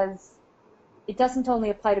because it doesn't only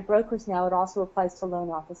apply to brokers now, it also applies to loan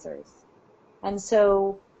officers. And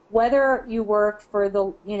so whether you work for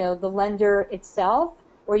the lender itself,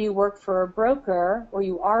 or you work for a broker, or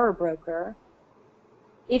you are a broker,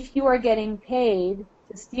 if you are getting paid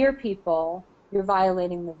to steer people, you're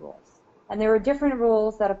violating the rules. And there are different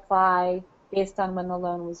rules that apply based on when the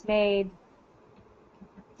loan was made.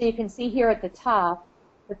 So you can see here at the top,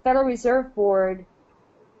 the Federal Reserve Board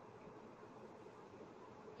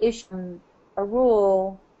issued a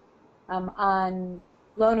rule on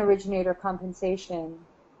loan originator compensation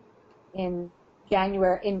in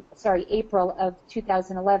April of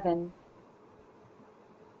 2011.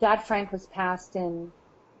 Dodd-Frank was passed in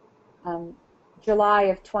July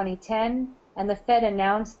of 2010, and the Fed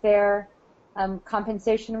announced their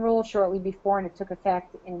compensation rule shortly before, and it took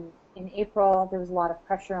effect in April. There was a lot of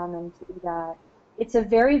pressure on them to do that. It's a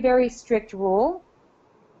very, very strict rule,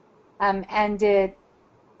 and it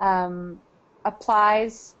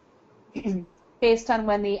applies based on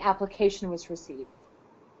when the application was received.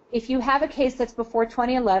 If you have a case that's before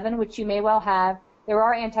 2011, which you may well have, there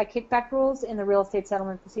are anti-kickback rules in the Real Estate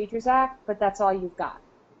Settlement Procedures Act, but that's all you've got.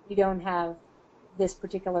 You don't have this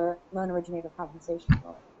particular loan originator compensation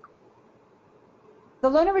rule. The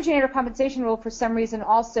loan originator compensation rule, for some reason,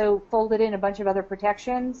 also folded in a bunch of other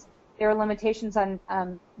protections. There are limitations on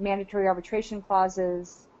mandatory arbitration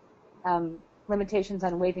clauses, limitations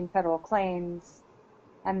on waiving federal claims,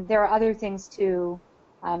 and there are other things too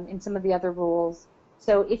in some of the other rules.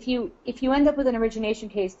 So if you end up with an origination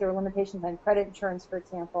case, there are limitations on credit insurance, for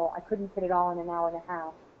example. I couldn't fit it all in an hour and a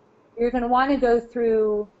half. You're going to want to go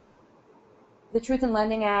through the Truth in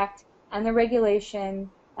Lending Act and the regulation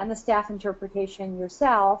and the staff interpretation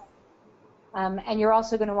yourself, and you're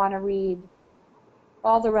also going to want to read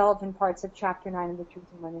all the relevant parts of Chapter 9 of the Truth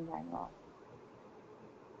in Lending Manual.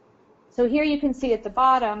 So here you can see at the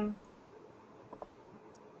bottom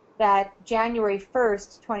that January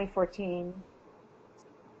 1st, 2014,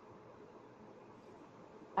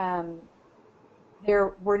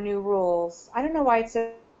 there were new rules. I don't know why it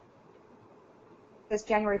says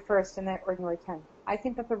January 1st and then January 10th. I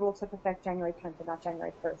think that the rule took effect January 10th and not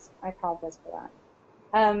January 1st. I apologize for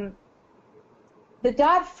that. The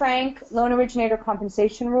Dodd-Frank loan originator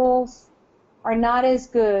compensation rules are not as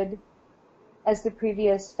good as the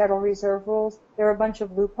previous Federal Reserve rules. There are a bunch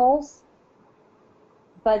of loopholes,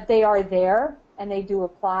 but they are there and they do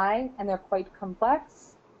apply, and they're quite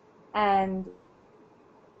complex, and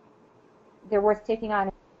they're worth taking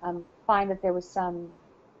on. Find that there was some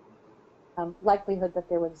likelihood that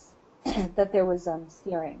there was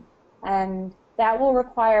steering, and that will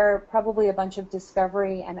require probably a bunch of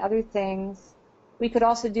discovery and other things. We could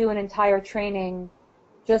also do an entire training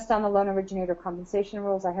just on the loan originator compensation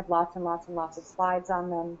rules. I have lots and lots and lots of slides on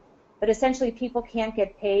them, but essentially people can't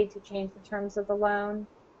get paid to change the terms of the loan,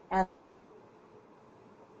 and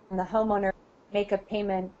the homeowner make a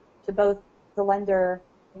payment to both the lender,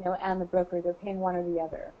 and the broker. They're paying one or the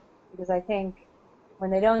other, because I think when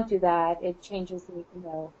they don't do that, it changes the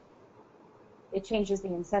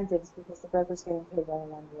incentives, because the broker's getting paid by the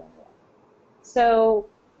lender anyway. So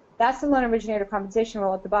that's the loan originator compensation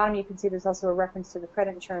rule. At the bottom, you can see there's also a reference to the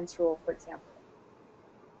credit insurance rule, for example.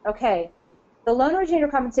 Okay, the loan originator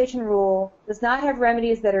compensation rule does not have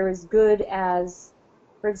remedies that are as good as,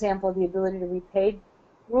 for example, the ability to repay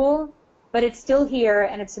rule, but it's still here,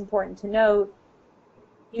 and it's important to note.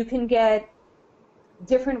 You can get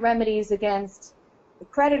different remedies against the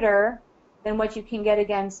creditor than what you can get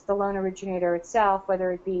against the loan originator itself,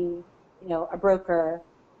 whether it be, a broker.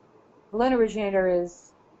 The loan originator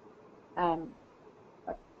is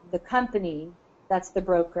the company that's the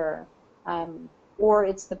broker, or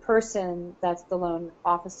it's the person that's the loan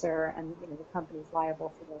officer, and the company's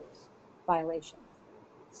liable for those violations.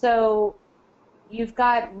 So you've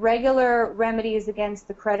got regular remedies against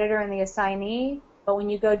the creditor and the assignee, but when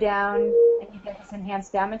you go down and you get this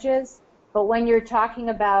enhanced damages, but when you're talking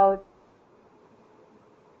about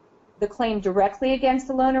the claim directly against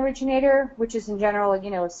the loan originator, which is in general,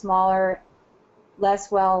 a smaller,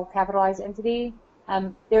 less well capitalized entity,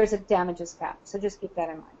 there's a damages cap. So just keep that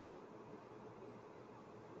in mind.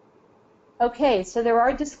 Okay, so there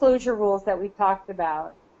are disclosure rules that we talked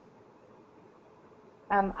about.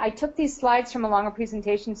 I took these slides from a longer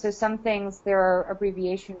presentation, so some things, there are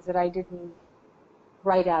abbreviations that I didn't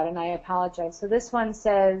write out, and I apologize. So this one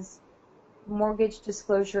says Mortgage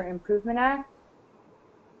Disclosure Improvement Act.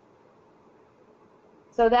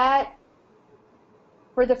 So that,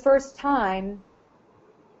 for the first time,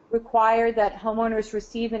 required that homeowners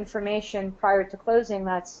receive information prior to closing.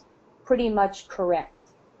 That's pretty much correct.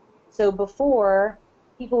 So before,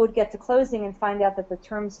 people would get to closing and find out that the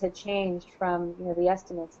terms had changed from the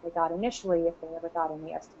estimates they got initially, if they ever got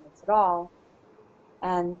any estimates at all.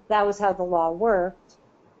 And that was how the law worked.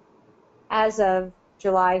 As of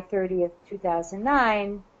July 30th,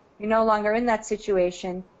 2009, you're no longer in that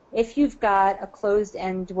situation if you've got a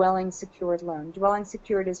closed-end dwelling secured loan. Dwelling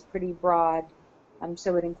secured is pretty broad,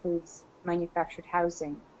 so it includes manufactured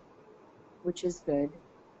housing, which is good.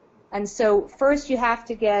 And so first you have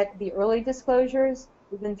to get the early disclosures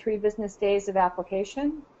within 3 business days of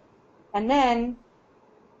application, and then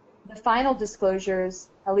the final disclosures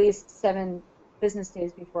at least 7 business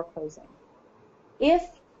days before closing. If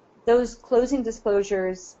those closing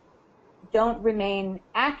disclosures don't remain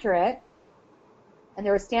accurate, and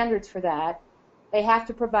there are standards for that, they have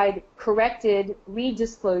to provide corrected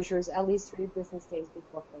redisclosures at least 3 business days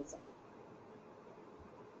before closing.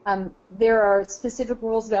 There are specific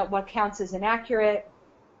rules about what counts as inaccurate.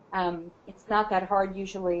 It's not that hard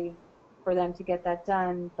usually for them to get that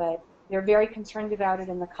done, but they're very concerned about it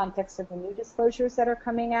in the context of the new disclosures that are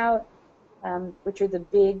coming out, which are the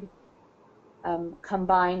big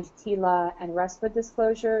combined TILA and RESPA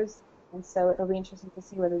disclosures. And so it'll be interesting to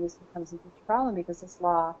see whether this becomes a huge problem, because this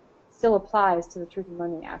law still applies to the truth in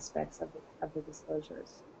lending aspects of the disclosures.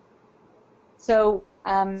 So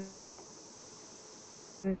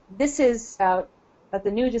this is about, but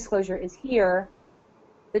the new disclosure is here.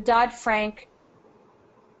 The Dodd-Frank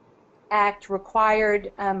Act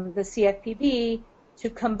required the CFPB to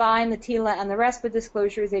combine the TILA and the RESPA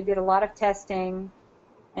disclosures. They did a lot of testing.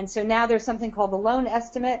 And so now there's something called the loan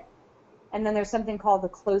estimate, and then there's something called the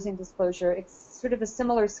closing disclosure. It's sort of a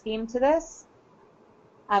similar scheme to this.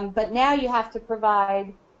 But now you have to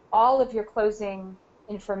provide all of your closing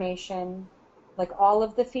information, like all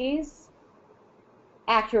of the fees,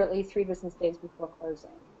 accurately 3 business days before closing.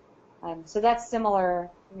 So that's similar,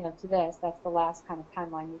 to this. That's the last kind of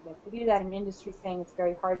timeline you get to do that. And industry saying it's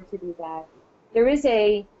very hard to do that. There is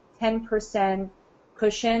a 10%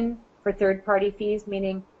 cushion for third-party fees,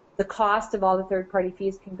 meaning the cost of all the third-party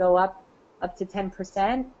fees can go up to 10%,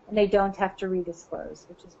 and they don't have to redisclose,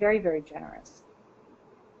 which is very, very generous.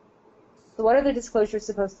 So what are the disclosures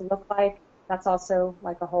supposed to look like? That's also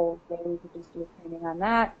like a whole day. We could just do a training on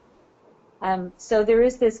that. So there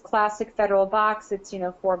is this classic federal box. It's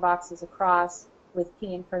 4 boxes across with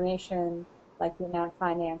key information like the amount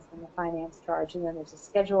financed and the finance charge, and then there's a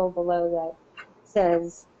schedule below that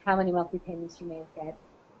says how many monthly payments you may get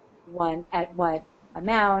at what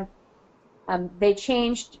amount. They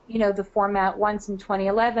changed the format once in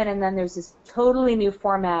 2011, and then there's this totally new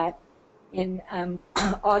format in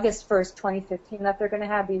August 1st, 2015 that they're going to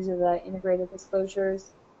have. These are the integrated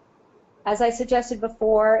disclosures. As I suggested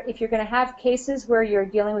before, if you're going to have cases where you're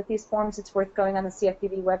dealing with these forms, it's worth going on the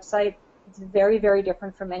CFPB website. It's very, very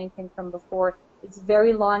different from anything from before. It's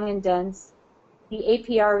very long and dense. The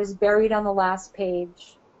APR is buried on the last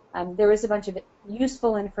page. There is a bunch of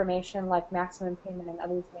useful information like maximum payment and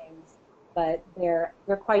other things, but they're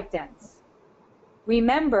quite dense.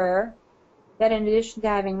 Remember that in addition to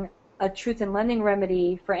having a truth in lending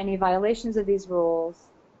remedy for any violations of these rules,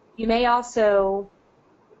 you may also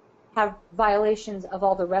have violations of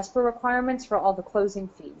all the RESPA requirements for all the closing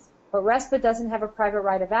fees. But RESPA doesn't have a private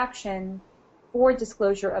right of action for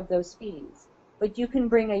disclosure of those fees. But you can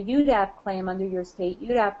bring a UDAP claim under your state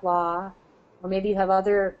UDAP law, or maybe you have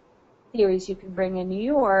other theories you can bring in New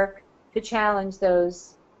York to challenge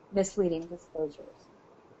those misleading disclosures.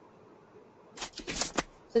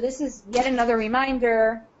 So this is yet another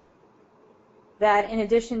reminder that in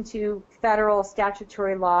addition to federal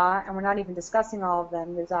statutory law, and we're not even discussing all of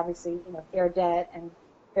them, there's obviously Fair Debt and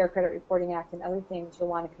Fair Credit Reporting Act and other things you'll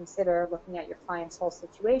want to consider looking at your client's whole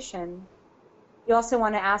situation. You also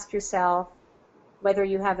want to ask yourself whether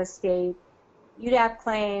you have a state UDAP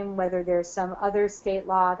claim, whether there's some other state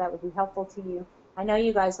law that would be helpful to you. I know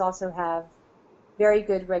you guys also have very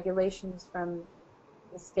good regulations from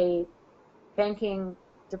the state banking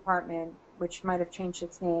department, which might have changed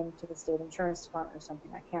its name to the state insurance department or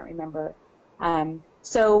something. I can't remember.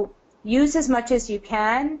 So use as much as you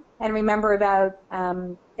can, and remember about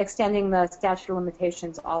extending the statute of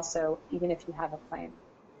limitations also, even if you have a claim.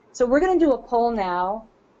 So we're going to do a poll now,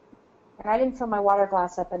 and I didn't fill my water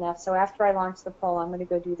glass up enough, so after I launch the poll, I'm going to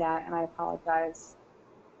go do that, and I apologize.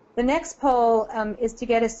 The next poll is to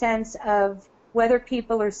get a sense of whether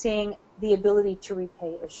people are seeing the ability to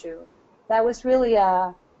repay issue. That was really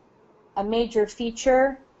a major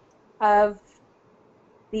feature of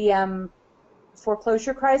the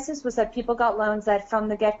foreclosure crisis, was that people got loans that from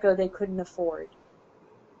the get-go they couldn't afford.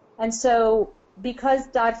 And so because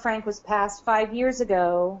Dodd-Frank was passed 5 years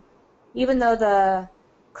ago, even though the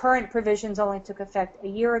current provisions only took effect a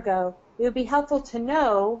year ago, it would be helpful to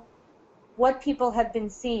know what people have been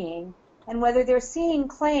seeing and whether they're seeing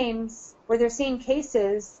claims or they're seeing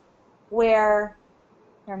cases where,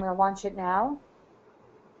 here, I'm going to launch it now,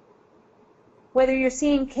 whether you're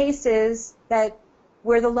seeing cases that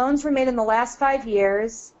where the loans were made in the last 5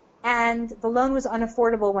 years and the loan was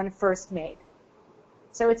unaffordable when first made.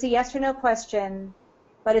 So it's a yes or no question,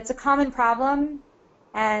 but it's a common problem,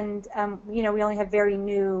 and we only have very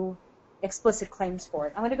new explicit claims for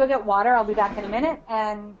it. I'm going to go get water. I'll be back in a minute,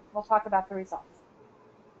 and we'll talk about the results.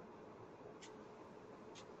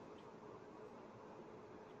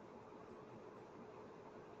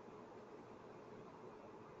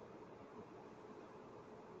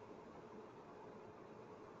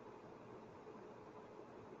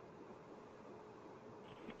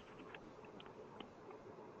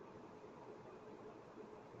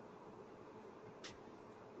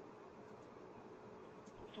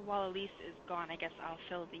 While Elise is gone, I guess I'll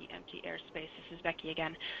fill the empty airspace. This is Becky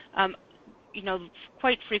again.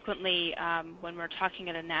 Quite frequently when we're talking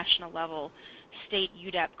at a national level, state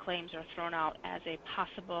UDAP claims are thrown out as a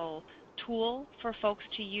possible tool for folks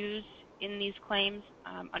to use in these claims.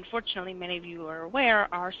 Unfortunately, many of you are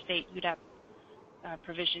aware our state UDAP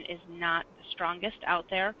provision is not the strongest out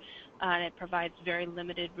there, and it provides very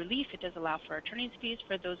limited relief. It does allow for attorney's fees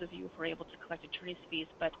for those of you who are able to collect attorney's fees,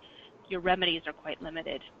 but your remedies are quite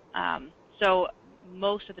limited. So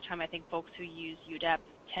most of the time I think folks who use UDAP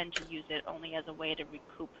tend to use it only as a way to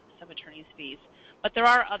recoup some attorney's fees. But there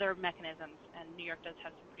are other mechanisms, and New York does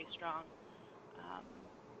have some pretty strong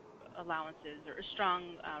allowances or strong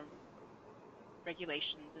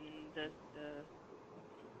regulations and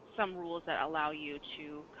some rules that allow you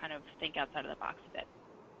to kind of think outside of the box a bit.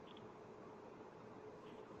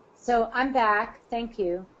 So I'm back. Thank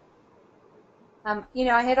you.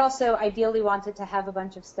 I had also ideally wanted to have a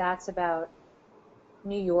bunch of stats about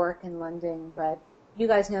New York and London, but you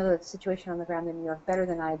guys know the situation on the ground in New York better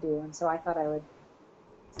than I do, and so I thought I would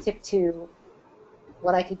stick to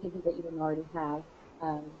what I could give you that you didn't already have.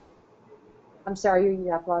 I'm sorry, your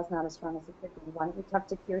UDAP law is not as strong as it could be. Why don't you talk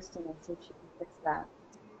to Kirsten and see if she can fix that?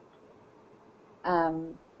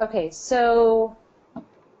 Okay, so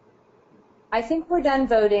I think we're done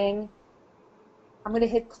voting. I'm going to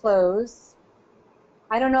hit close.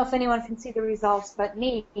 I don't know if anyone can see the results but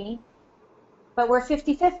me, but we're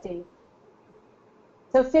 50-50.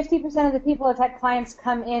 So 50% of the people have had clients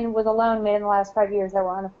come in with a loan made in the last 5 years that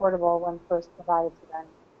were unaffordable when first provided to them.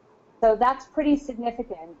 So that's pretty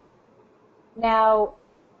significant. Now,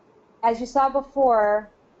 as you saw before,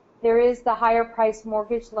 there is the higher price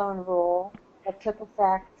mortgage loan rule that took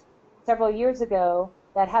effect several years ago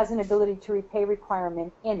that has an ability to repay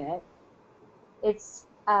requirement in it. It's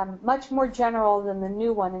much more general than the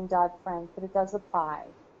new one in Dodd-Frank, but it does apply.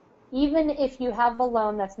 Even if you have a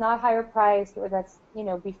loan that's not higher priced or that's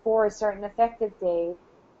before a certain effective date,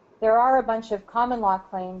 there are a bunch of common law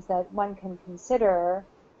claims that one can consider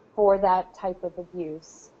for that type of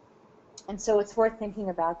abuse. And so it's worth thinking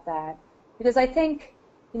about that. Because I think,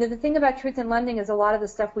 the thing about truth in lending is a lot of the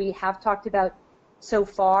stuff we have talked about so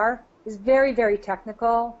far is very, very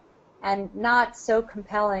technical and not so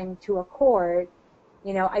compelling to a court.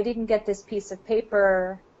 I didn't get this piece of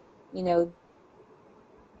paper,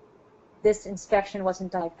 this inspection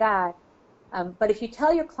wasn't done like that. But if you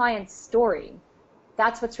tell your client's story,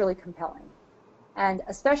 that's what's really compelling. And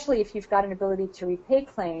especially if you've got an ability to repay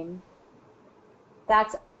claim,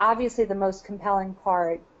 that's obviously the most compelling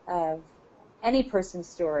part of any person's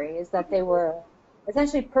story, is that they were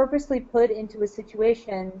essentially purposely put into a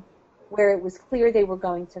situation where it was clear they were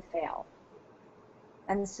going to fail.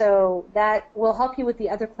 And so that will help you with the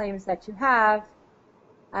other claims that you have.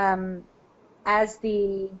 As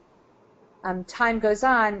the time goes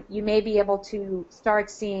on, you may be able to start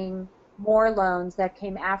seeing more loans that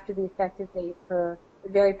came after the effective date for the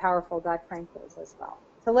very powerful Dodd-Frank bills as well.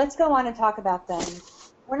 So let's go on and talk about them.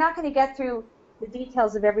 We're not going to get through the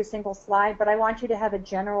details of every single slide, but I want you to have a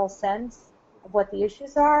general sense of what the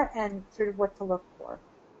issues are and sort of what to look for.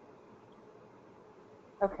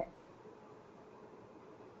 Okay.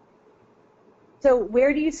 So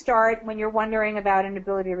where do you start when you're wondering about an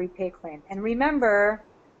ability to repay claim? And remember,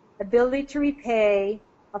 ability to repay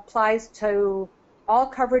applies to all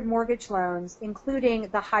covered mortgage loans, including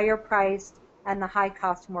the higher priced and the high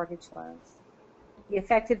cost mortgage loans. The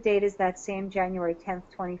effective date is that same January 10th,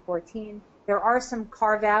 2014. There are some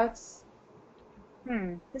carve-outs.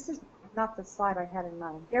 This is not the slide I had in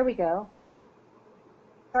mind. There we go.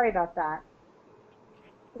 Sorry about that.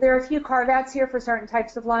 There are a few carve-outs here for certain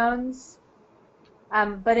types of loans,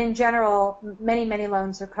 but in general, many, many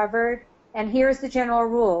loans are covered. And here's the general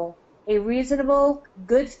rule: a reasonable,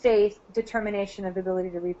 good faith determination of ability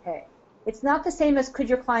to repay. It's not the same as could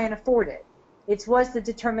your client afford it. It was the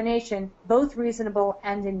determination, both reasonable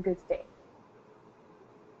and in good faith.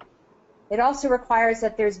 It also requires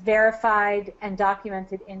that there's verified and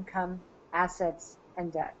documented income, assets,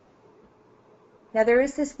 and debt. Now, there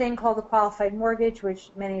is this thing called the qualified mortgage,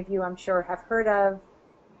 which many of you, I'm sure, have heard of.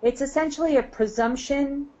 It's essentially a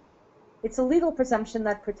presumption. It's a legal presumption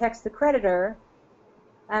that protects the creditor,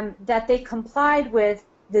 that they complied with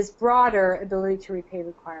this broader ability to repay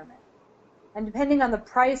requirement. And depending on the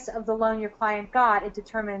price of the loan your client got, it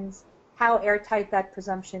determines how airtight that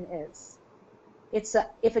presumption is.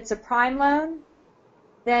 If it's a prime loan,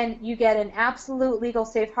 then you get an absolute legal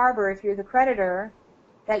safe harbor if you're the creditor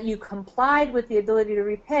that you complied with the ability to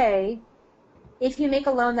repay if you make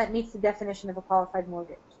a loan that meets the definition of a qualified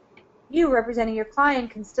mortgage. You, representing your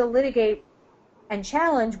client, can still litigate and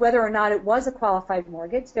challenge whether or not it was a qualified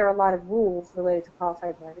mortgage. There are a lot of rules related to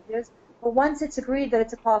qualified mortgages. But once it's agreed that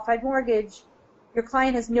it's a qualified mortgage, your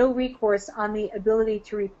client has no recourse on the ability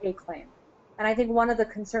to repay claim. And I think one of the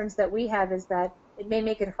concerns that we have is that it may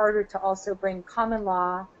make it harder to also bring common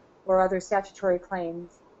law or other statutory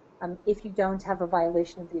claims if you don't have a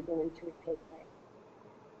violation of the ability to repay claim.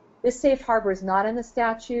 This safe harbor is not in the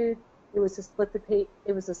statute. It was a split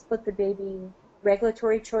the baby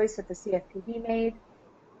regulatory choice that the CFPB made.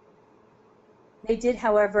 They did,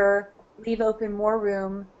 however, leave open more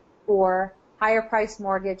room for higher price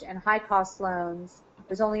mortgage and high cost loans.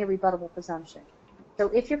 There's only a rebuttable presumption. So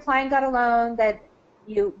if your client got a loan that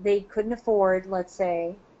they couldn't afford, let's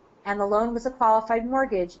say, and the loan was a qualified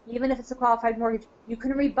mortgage, even if it's a qualified mortgage, you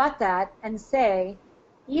can rebut that and say,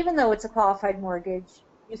 even though it's a qualified mortgage,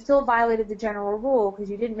 you still violated the general rule because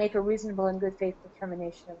you didn't make a reasonable and good faith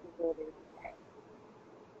determination of the ability to repay.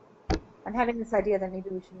 I'm having this idea that maybe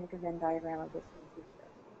we should make a Venn diagram of this in the future.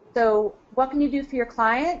 So what can you do for your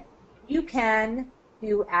client? You can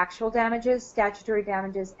do actual damages, statutory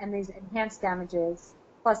damages, and these enhanced damages,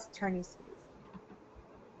 plus attorney's fees.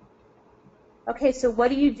 Okay, so what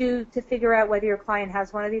do you do to figure out whether your client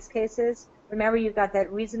has one of these cases? Remember, you've got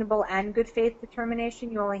that reasonable and good faith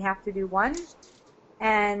determination. You only have to do one.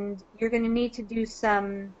 And you're going to need to do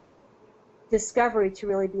some discovery to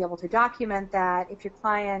really be able to document that. If your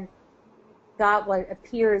client got what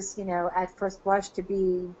appears, at first blush to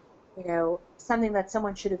be, something that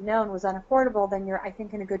someone should have known was unaffordable, then you're, I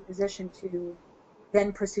think, in a good position to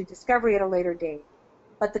then pursue discovery at a later date.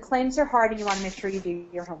 But the claims are hard, and you want to make sure you do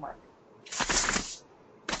your homework.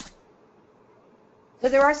 So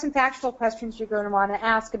there are some factual questions you're going to want to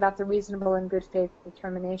ask about the reasonable and good faith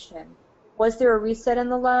determination. Was there a reset in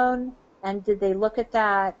the loan, and did they look at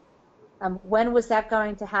that? When was that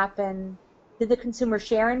going to happen? Did the consumer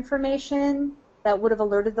share information that would have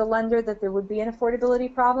alerted the lender that there would be an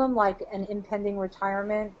affordability problem, like an impending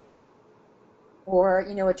retirement? or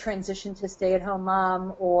a transition to stay-at-home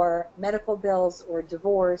mom, or medical bills, or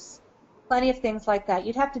divorce, plenty of things like that.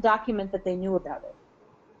 You'd have to document that they knew about it.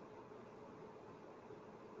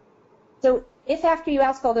 So if after you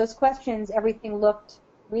ask all those questions everything looked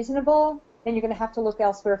reasonable, then you're going to have to look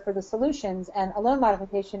elsewhere for the solutions, and a loan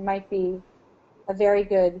modification might be a very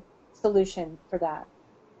good solution for that.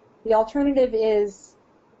 The alternative is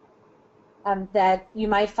that you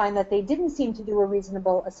might find that they didn't seem to do a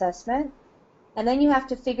reasonable assessment, and then you have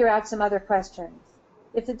to figure out some other questions.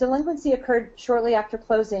 If the delinquency occurred shortly after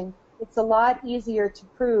closing, it's a lot easier to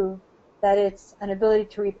prove that it's an ability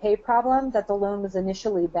to repay problem, that the loan was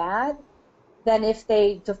initially bad, than if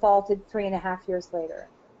they defaulted 3.5 years later.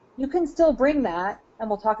 You can still bring that, and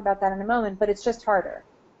we'll talk about that in a moment, but it's just harder.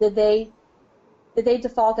 Did they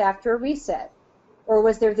default after a reset? Or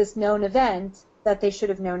was there this known event that they should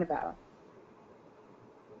have known about?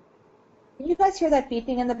 Can you guys hear that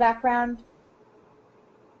beeping in the background?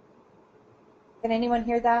 Can anyone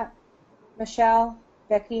hear that? Michelle?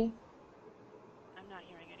 Becky? I'm not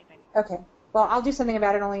hearing anything. Okay. Well, I'll do something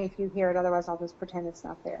about it only if you hear it. Otherwise, I'll just pretend it's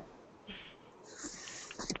not there.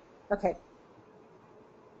 Okay.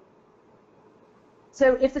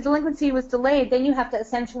 So if the delinquency was delayed, then you have to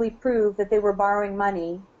essentially prove that they were borrowing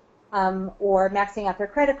money or maxing out their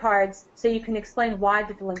credit cards, so you can explain why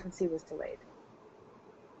the delinquency was delayed.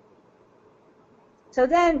 So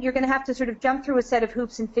then you're going to have to sort of jump through a set of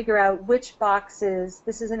hoops and figure out which boxes,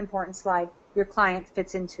 this is an important slide, your client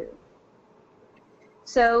fits into.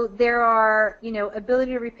 So there are,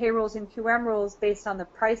 ability to repay rules and QM rules based on the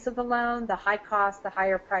price of the loan, the high cost, the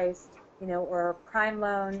higher price, or prime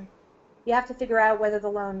loan. You have to figure out whether the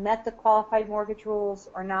loan met the qualified mortgage rules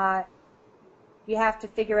or not. You have to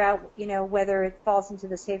figure out, whether it falls into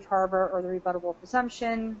the safe harbor or the rebuttable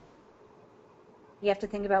presumption. You have to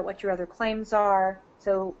think about what your other claims are.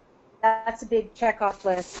 So that's a big checkoff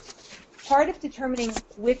list. Part of determining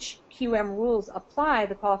which QM rules apply,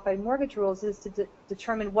 the qualified mortgage rules, is to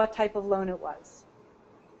determine what type of loan it was.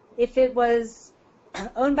 If it was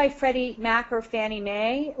owned by Freddie Mac or Fannie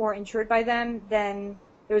Mae or insured by them, then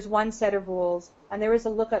there's one set of rules, and there is a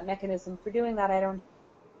lookup mechanism for doing that. I don't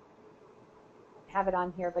have it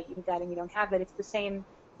on here, but you do that and you don't have it. It's the same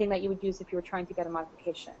thing that you would use if you were trying to get a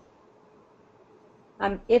modification.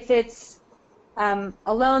 If it's a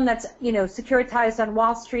loan that's securitized on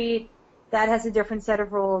Wall Street, that has a different set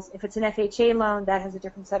of rules. If it's an FHA loan, that has a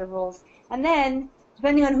different set of rules. And then,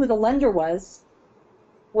 depending on who the lender was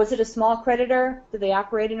it a small creditor? Did they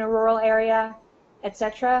operate in a rural area,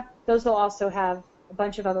 etc.? Those will also have a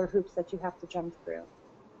bunch of other hoops that you have to jump through.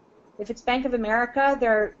 If it's Bank of America,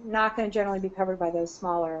 they're not going to generally be covered by those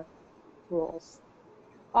smaller rules.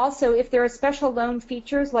 Also, if there are special loan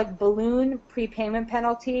features like balloon prepayment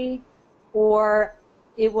penalty, or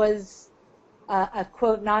it was a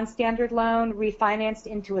quote non-standard loan refinanced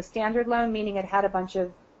into a standard loan, meaning it had a bunch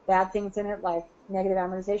of bad things in it like negative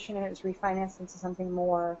amortization, and it was refinanced into something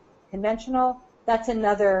more conventional, that's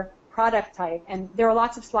another product type. And there are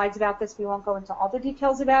lots of slides about this. We won't go into all the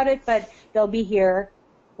details about it, but they'll be here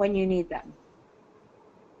when you need them.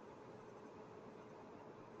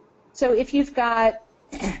 So if you've got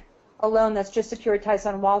a loan that's just securitized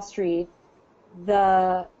on Wall Street,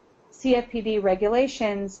 the CFPB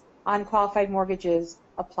regulations on qualified mortgages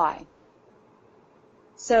apply.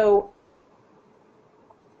 So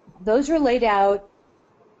those are laid out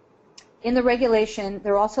in the regulation.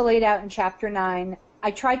 They're also laid out in Chapter 9.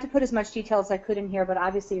 I tried to put as much detail as I could in here, but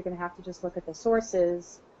obviously you're going to have to just look at the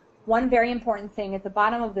sources. One very important thing at the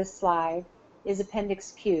bottom of this slide is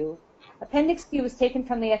Appendix Q. Appendix Q is taken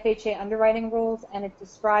from the FHA underwriting rules, and it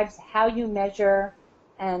describes how you measure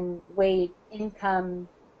and weight income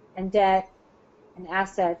and debt and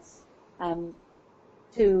assets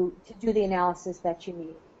to do the analysis that you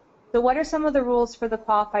need. So what are some of the rules for the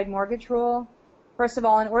qualified mortgage rule? First of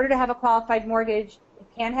all, in order to have a qualified mortgage, it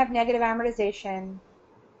can't have negative amortization.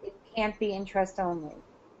 It can't be interest only.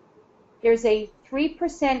 There's a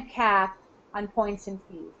 3% cap on points and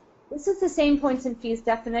fees. This is the same points and fees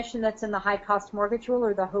definition that's in the high cost mortgage rule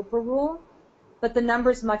or the HOPP rule, but the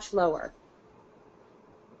number's much lower.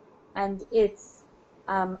 And it's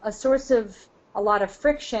a source of a lot of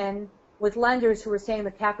friction with lenders who are saying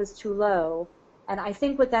the cap is too low. And I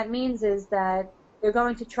think what that means is that they're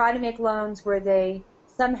going to try to make loans where they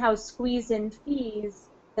somehow squeeze in fees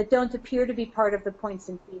that don't appear to be part of the points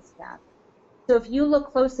and fees cap. So if you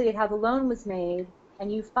look closely at how the loan was made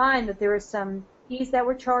and you find that there are some fees that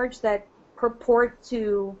were charged that purport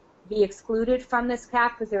to be excluded from this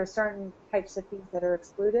cap, because there are certain types of fees that are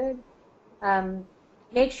excluded,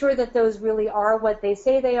 make sure that those really are what they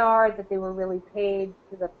say they are, that they were really paid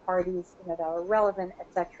to the parties that are relevant,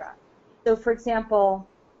 etc. So, for example,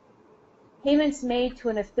 payments made to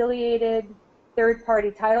an affiliated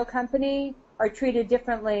third-party title company are treated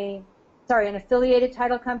differently. Sorry, an affiliated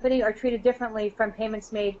title company are treated differently from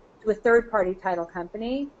payments made to a third-party title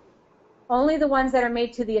company. Only the ones that are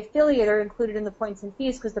made to the affiliate are included in the points and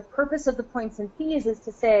fees, because the purpose of the points and fees is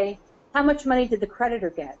to say, how much money did the creditor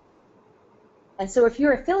get? And so if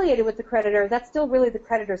you're affiliated with the creditor, that's still really the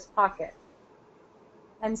creditor's pocket.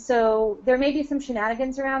 And so there may be some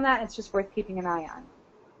shenanigans around that, and it's just worth keeping an eye on.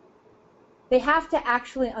 They have to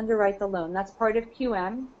actually underwrite the loan. That's part of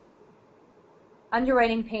QM.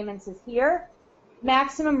 Underwriting payments is here.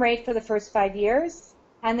 Maximum rate for the first 5 years.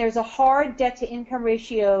 And there's a hard debt-to-income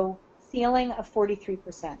ratio ceiling of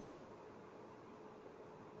 43%.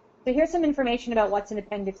 So here's some information about what's in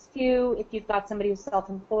Appendix Q. If you've got somebody who's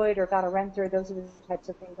self-employed or got a renter, those are the types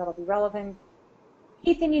of things that'll be relevant.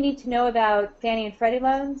 Key thing you need to know about Fannie and Freddie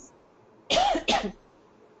loans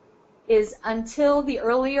is until the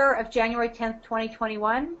earlier of January 10th,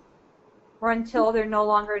 2021, or until they're no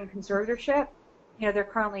longer in conservatorship, they're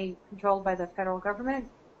currently controlled by the federal government.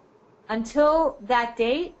 Until that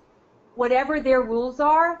date, whatever their rules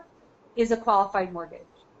are is a qualified mortgage.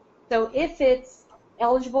 So if it's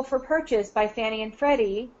eligible for purchase by Fannie and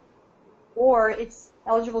Freddie, or it's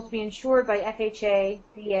eligible to be insured by FHA,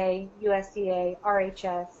 VA, USDA,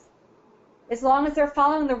 RHS, as long as they're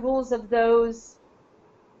following the rules of those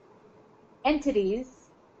entities,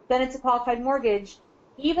 then it's a qualified mortgage,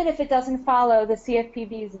 even if it doesn't follow the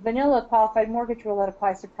CFPB's vanilla qualified mortgage rule that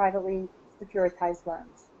applies to privately securitized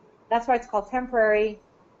loans. That's why it's called temporary,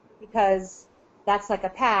 because that's like a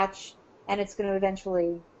patch, and it's going to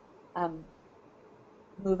eventually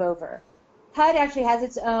move over. HUD actually has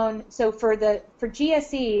its own, so for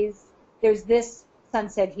GSEs, there's this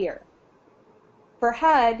sunset here. For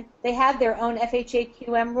HUD, they have their own FHA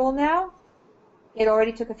QM rule now. It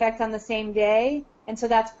already took effect on the same day, and so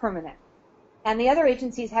that's permanent. And the other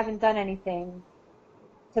agencies haven't done anything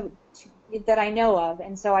that I know of,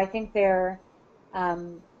 and so I think they're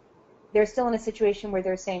still in a situation where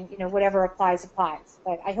they're saying, whatever applies, applies.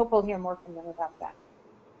 But I hope we'll hear more from them about that.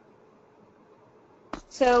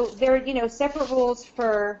 So there are, separate rules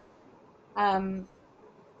for how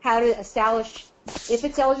to establish if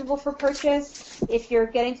it's eligible for purchase. If you're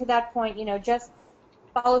getting to that point, just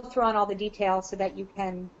follow through on all the details so that you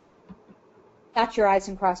can dot your I's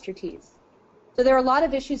and cross your T's. So there are a lot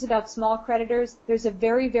of issues about small creditors. There's a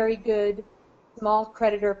very, very good small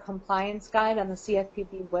creditor compliance guide on the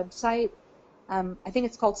CFPB website. I think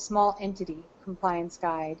it's called Small Entity Compliance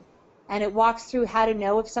Guide. And it walks through how to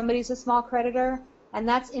know if somebody's a small creditor. And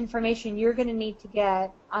that's information you're going to need to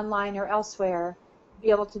get online or elsewhere to be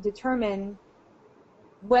able to determine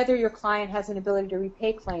whether your client has an ability to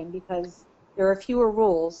repay claim, because there are fewer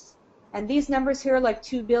rules. And these numbers here, like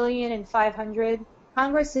 2 billion and 500,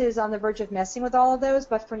 Congress is on the verge of messing with all of those,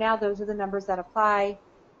 but for now those are the numbers that apply,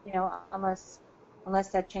 unless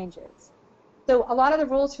that changes. So a lot of the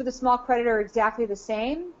rules for the small creditor are exactly the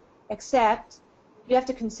same, except you have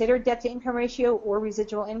to consider debt-to-income ratio or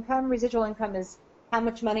residual income. Residual income is how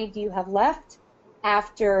much money do you have left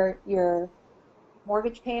after your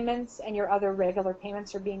mortgage payments and your other regular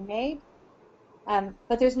payments are being made.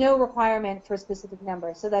 But there's no requirement for a specific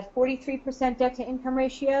number. So that 43% debt-to-income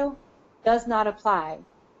ratio does not apply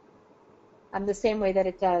the same way that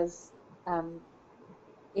it does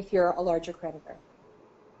if you're a larger creditor.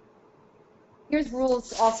 Here's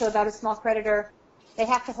rules also about a small creditor. They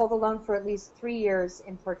have to hold a loan for at least 3 years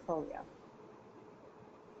in portfolio.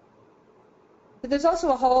 But there's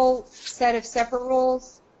also a whole set of separate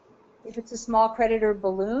rules if it's a small creditor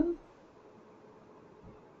balloon.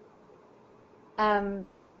 I'm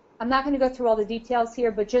not going to go through all the details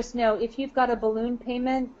here, but just know if you've got a balloon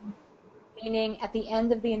payment, meaning at the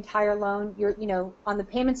end of the entire loan, on the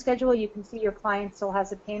payment schedule, you can see your client still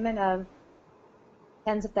has a payment of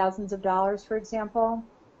tens of thousands of dollars, for example,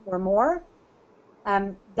 or more.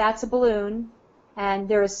 That's a balloon, and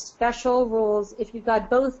there's special rules if you've got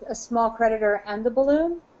both a small creditor and a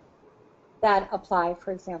balloon that apply,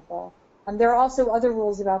 for example. There are also other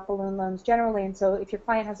rules about balloon loans generally, and so if your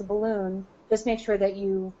client has a balloon, just make sure that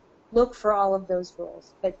you look for all of those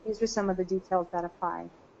rules. But these are some of the details that apply.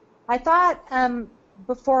 I thought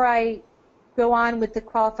before I go on with the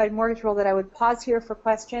qualified mortgage rule that I would pause here for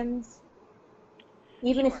questions.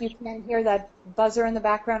 Even if you can't hear that buzzer in the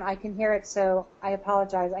background, I can hear it, so I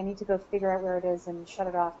apologize. I need to go figure out where it is and shut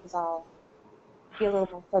it off because I'll be a little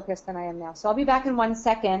more focused than I am now. So I'll be back in 1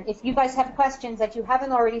 second. If you guys have questions that you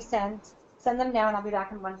haven't already sent, send them now, and I'll be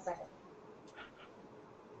back in 1 second.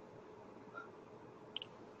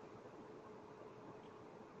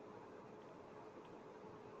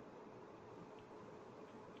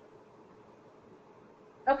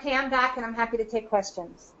 Okay, I'm back and I'm happy to take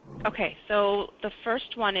questions. Okay, so the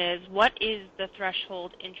first one is, what is the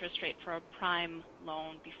threshold interest rate for a prime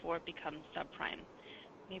loan before it becomes subprime?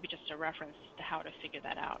 Maybe just a reference to how to figure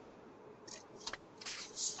that out.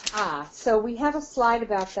 So we have a slide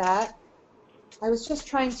about that. I was just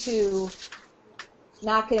trying to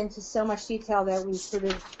not get into so much detail that we sort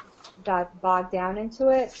of got bogged down into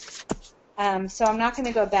it. So I'm not going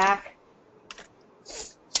to go back.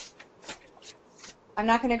 I'm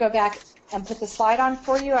not going to go back and put the slide on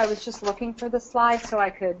for you. I was just looking for the slide so I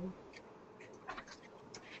could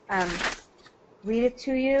read it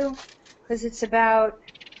to you, because it's about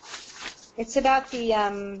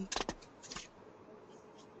the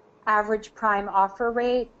average prime offer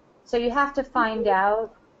rate. So you have to find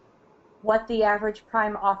out what the average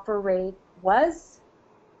prime offer rate was,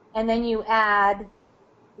 and then you add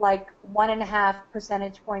like 1.5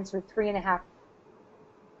 percentage points or 3.5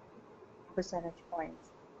 percentage points.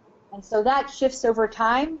 And so that shifts over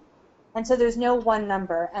time, and so there's no one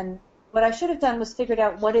number. And what I should have done was figured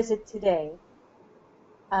out what is it today.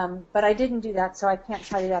 But I didn't do that, so I can't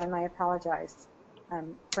tell you that, and I apologize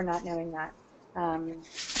for not knowing that.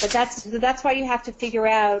 But that's why you have to figure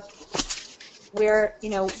out where,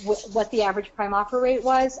 what the average prime offer rate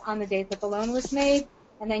was on the date that the loan was made,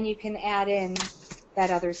 and then you can add in that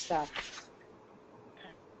other stuff.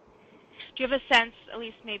 Okay. Do you have a sense, at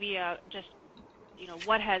least maybe just,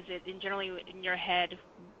 what has it, generally in your head,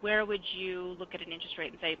 where would you look at an interest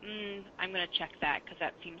rate and say, I'm going to check that because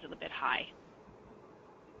that seems a little bit high?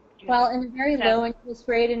 Well, in a very low interest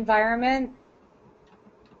rate environment,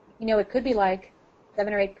 it could be like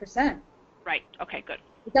 7 or 8%. Right. Okay, good.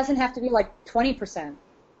 It doesn't have to be like 20%.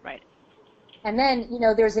 Right. And then,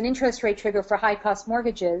 there's an interest rate trigger for high-cost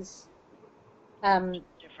mortgages, different,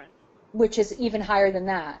 which is even higher than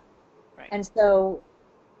that. Right. And so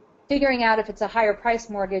figuring out if it's a higher price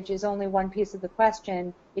mortgage is only one piece of the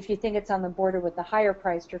question. If you think it's on the border with the higher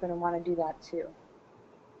price, you're going to want to do that too.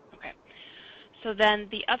 Okay. So then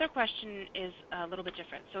the other question is a little bit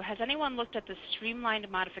different. So has anyone looked at the streamlined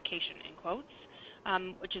modification, in quotes,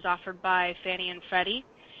 which is offered by Fannie and Freddie?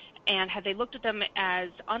 And have they looked at them as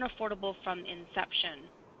unaffordable from inception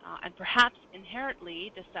and perhaps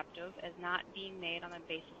inherently deceptive as not being made on the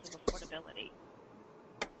basis of affordability?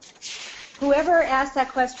 Whoever asked that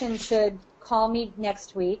question should call me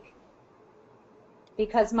next week,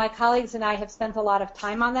 because my colleagues and I have spent a lot of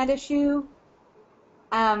time on that issue.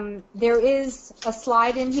 There is a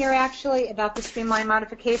slide in here actually about the streamline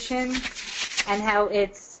modification and how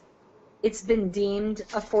it's been deemed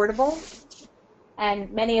affordable,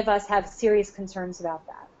 and many of us have serious concerns about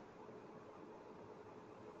that.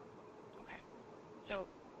 Okay. So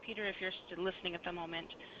Peter, if you're still listening at the moment,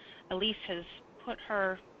 Elise has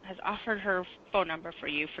offered her phone number for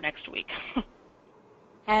you for next week.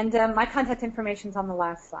 And my contact information is on the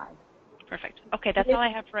last slide. Perfect. Okay, that's all I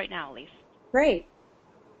have for right now, Elise. Great.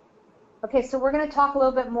 Okay, so we're going to talk a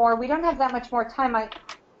little bit more. We don't have that much more time. I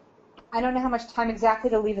don't know how much time exactly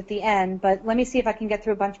to leave at the end, but let me see if I can get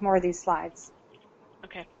through a bunch more of these slides.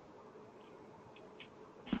 Okay.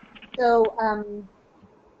 So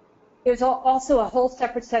there's also a whole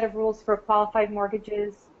separate set of rules for qualified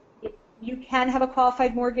mortgages. You can have a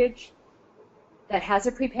qualified mortgage that has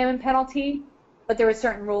a prepayment penalty, but there are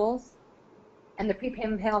certain rules, and the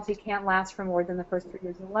prepayment penalty can't last for more than the first 3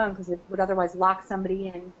 years of the loan, because it would otherwise lock somebody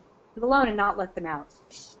in to the loan and not let them out.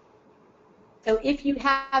 So if you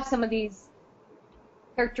have some of these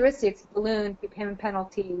characteristics, balloon, prepayment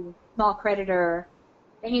penalty, small creditor,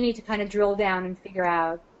 then you need to kind of drill down and figure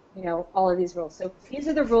out, all of these rules. So these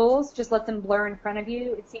are the rules. Just let them blur in front of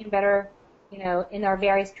you. It seemed better, in our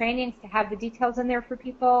various trainings to have the details in there for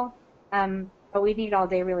people, but we need all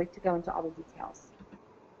day really to go into all the details.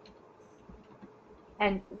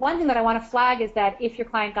 And one thing that I want to flag is that if your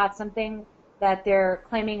client got something that they're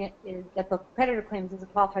claiming that the creditor claims is a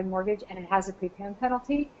qualified mortgage and it has a prepayment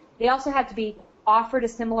penalty, they also have to be offered a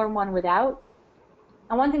similar one without.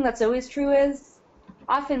 And one thing that's always true is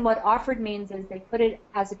often what offered means is they put it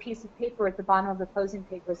as a piece of paper at the bottom of the closing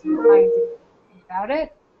papers and the client didn't think about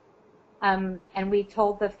it. And we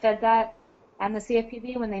told the Fed that and the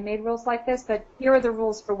CFPB when they made rules like this, but here are the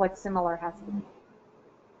rules for what similar has to be.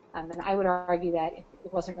 And I would argue that if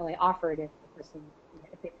it wasn't really offered, if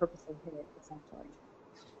they purposely hid it, essentially.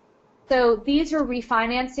 So these are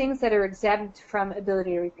refinancings that are exempt from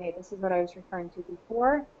ability to repay. This is what I was referring to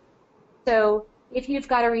before. So if you've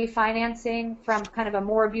got a refinancing from kind of a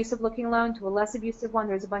more abusive-looking loan to a less abusive one,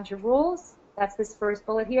 there's a bunch of rules. That's this first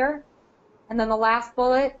bullet here. And then the last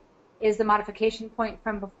bullet is the modification point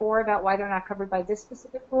from before about why they're not covered by this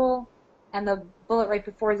specific rule. And the bullet right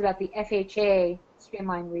before is about the FHA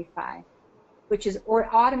streamline refi, which is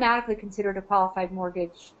automatically considered a qualified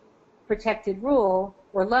mortgage protected rule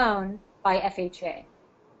or loan by FHA.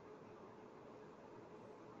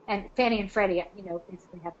 And Fannie and Freddie,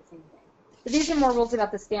 basically have the same thing. So these are more rules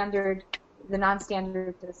about the standard, the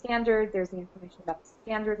non-standard to the standard. There's the information about the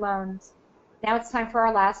standard loans. Now it's time for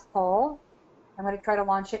our last poll. I'm going to try to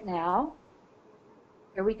launch it now.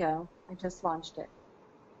 Here we go. I just launched it.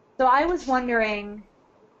 So I was wondering,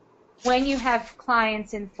 when you have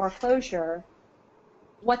clients in foreclosure,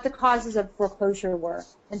 what the causes of foreclosure were,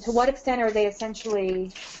 and to what extent are they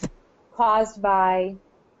essentially caused by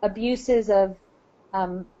abuses of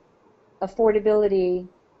affordability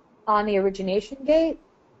on the origination date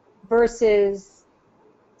versus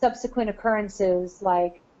subsequent occurrences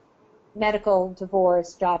like medical,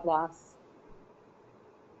 divorce, job loss.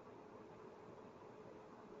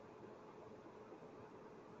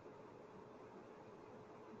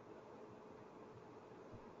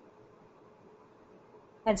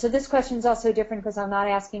 And so this question is also different because I'm not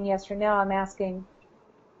asking yes or no. I'm asking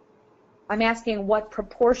what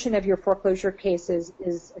proportion of your foreclosure cases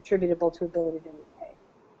is attributable to ability to repay.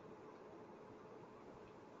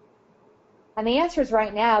 And the answers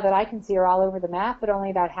right now that I can see are all over the map, but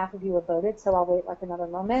only about half of you have voted, so I'll wait like another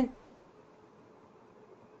moment.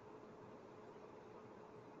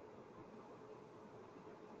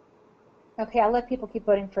 Okay, I'll let people keep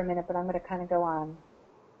voting for a minute, but I'm going to kind of go on.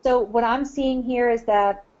 So what I'm seeing here is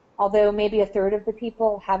that although maybe a third of the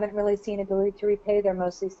people haven't really seen ability to repay, they're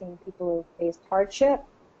mostly seeing people who have faced hardship.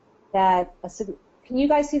 Can you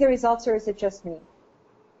guys see the results, or is it just me?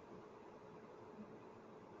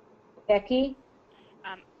 Becky?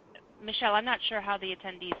 Michelle, I'm not sure how the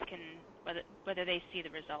attendees can, whether they see the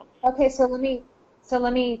results. Okay, so let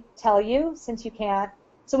me tell you, since you can't.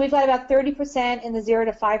 So we've got about 30% in the 0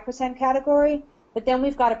 to 5% category, but then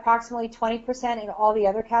we've got approximately 20% in all the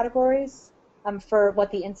other categories for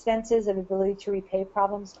what the incidence is of ability to repay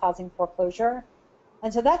problems causing foreclosure.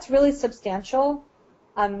 And so that's really substantial.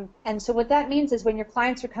 And so what that means is when your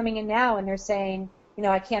clients are coming in now and they're saying,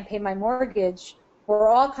 I can't pay my mortgage, we're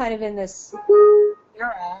all kind of in this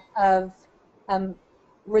era of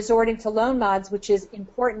resorting to loan mods, which is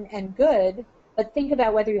important and good, but think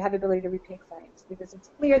about whether you have ability to repay claims, because it's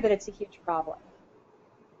clear that it's a huge problem.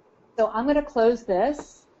 So I'm going to close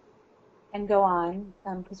this and go on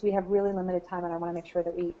because we have really limited time and I want to make sure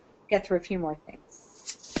that we get through a few more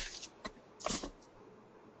things.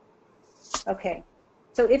 Okay,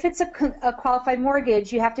 so if it's a qualified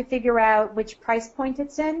mortgage, you have to figure out which price point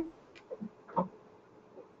it's in.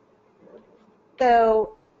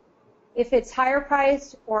 So if it's higher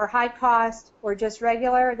priced or high cost or just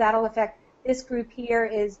regular, that'll affect this group here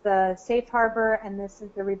is the safe harbor and this is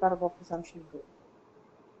the rebuttable presumption group.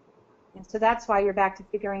 And so that's why you're back to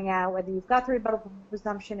figuring out whether you've got the rebuttable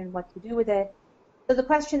presumption and what to do with it. So the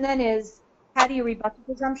question then is, how do you rebut the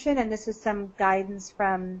presumption? And this is some guidance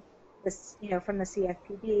from this, from the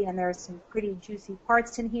CFPB, and there are some pretty juicy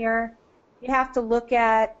parts in here. You have to look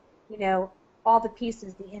at, all the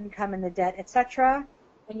pieces, the income and the debt, etc.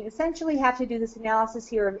 And you essentially have to do this analysis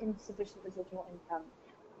here of insufficient residual income.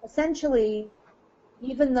 Essentially,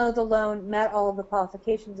 even though the loan met all of the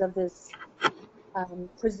qualifications of this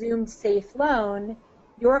presumed safe loan,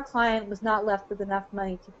 your client was not left with enough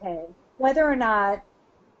money to pay. Whether or not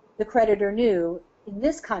the creditor knew, in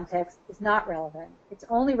this context, is not relevant. It's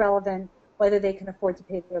only relevant whether they can afford to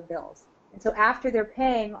pay their bills. And so after they're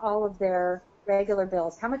paying all of their regular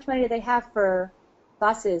bills, how much money do they have for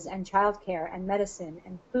buses and childcare and medicine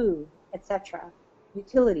and food, etc.,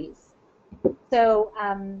 utilities? So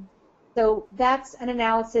that's an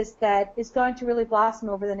analysis that is going to really blossom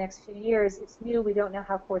over the next few years. It's new. We don't know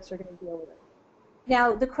how courts are going to deal with it.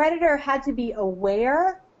 Now, the creditor had to be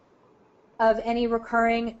aware of any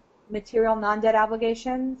recurring material non-debt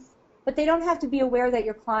obligations, but they don't have to be aware that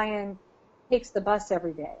your client takes the bus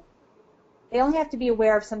every day. They only have to be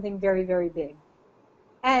aware of something very, very big.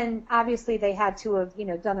 And obviously they had to have,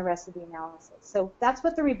 done the rest of the analysis. So that's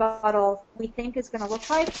what the rebuttal we think is going to look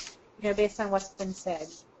like, based on what's been said.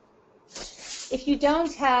 If you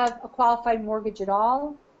don't have a qualified mortgage at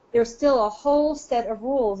all, there's still a whole set of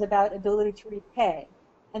rules about ability to repay.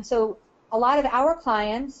 And so a lot of our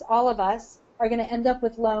clients, all of us, are going to end up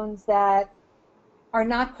with loans that are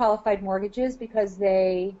not qualified mortgages because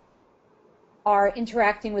they are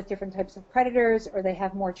interacting with different types of creditors, or they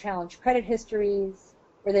have more challenged credit histories,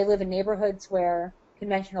 or they live in neighborhoods where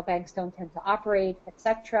conventional banks don't tend to operate,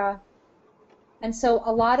 etc. And so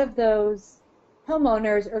a lot of those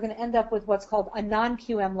homeowners are going to end up with what's called a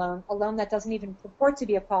non-QM loan, a loan that doesn't even purport to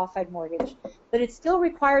be a qualified mortgage, but it's still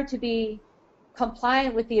required to be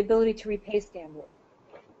compliant with the ability to repay standard.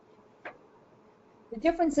 The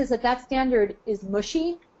difference is that that standard is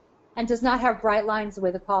mushy and does not have bright lines the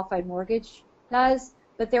way the qualified mortgage does,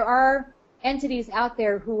 but there are entities out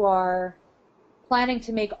there who are planning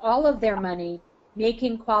to make all of their money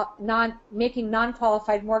making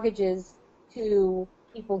non-qualified mortgages to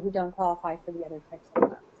people who don't qualify for the other types of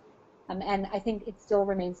loans. And I think it still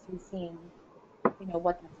remains to be seen,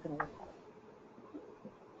 what that's going to look like.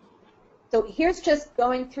 So here's just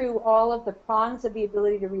going through all of the prongs of the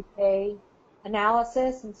ability to repay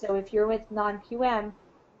analysis. And so if you're with non-QM,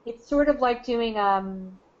 it's sort of like doing,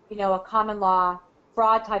 a common law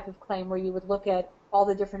fraud type of claim where you would look at all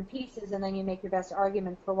the different pieces and then you make your best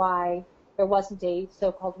argument for why there wasn't a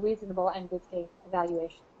so-called reasonable and good faith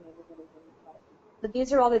evaluation. So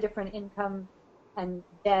these are all the different income and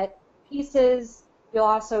debt pieces. You're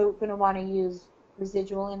also going to want to use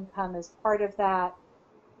residual income as part of that,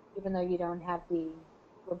 even though you don't have the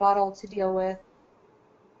rebuttal to deal with.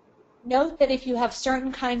 Note that if you have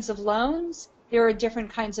certain kinds of loans, there are different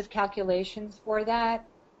kinds of calculations for that.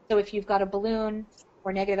 So if you've got a balloon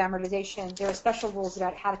or negative amortization, there are special rules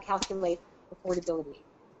about how to calculate affordability.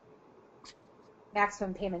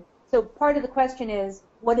 Maximum payment. So part of the question is,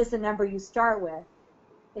 what is the number you start with?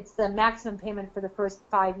 It's the maximum payment for the first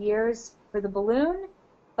 5 years for the balloon,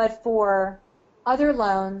 but for other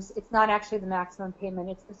loans, it's not actually the maximum payment.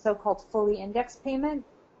 It's the so-called fully indexed payment,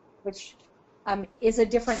 which is a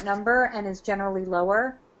different number and is generally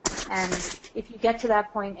lower. And if you get to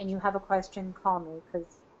that point and you have a question, call me, because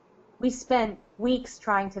we spent weeks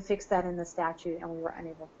trying to fix that in the statute and we were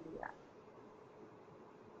unable to do that.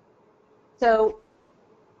 So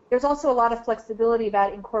there's also a lot of flexibility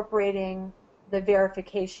about incorporating the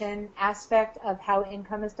verification aspect of how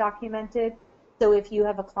income is documented. So if you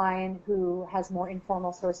have a client who has more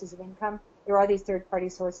informal sources of income, there are these third-party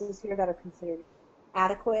sources here that are considered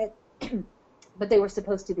adequate, but they were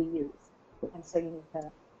supposed to be used. And so you need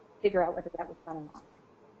to figure out whether that was done or not.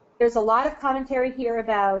 There's a lot of commentary here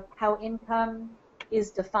about how income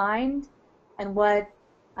is defined and what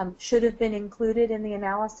should have been included in the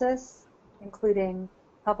analysis, including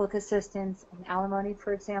public assistance and alimony,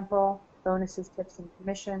 for example, bonuses, tips, and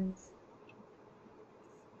commissions.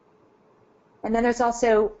 And then there's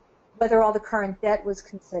also whether all the current debt was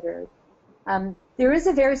considered. There is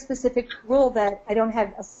a very specific rule that I don't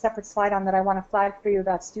have a separate slide on that I want to flag for you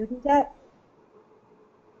about student debt,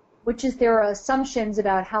 which is there are assumptions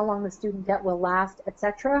about how long the student debt will last,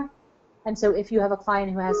 etc. And so if you have a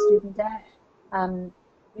client who has student debt,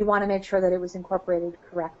 you want to make sure that it was incorporated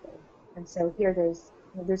correctly. And so here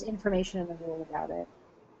there's information in the rule about it.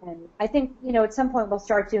 And I think, at some point we'll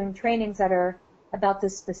start doing trainings that are about the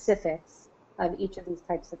specifics of each of these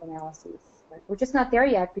types of analyses. But we're just not there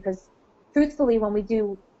yet because, truthfully, when we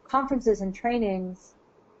do conferences and trainings,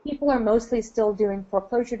 people are mostly still doing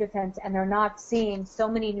foreclosure defense and they're not seeing so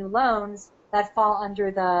many new loans that fall under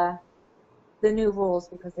the new rules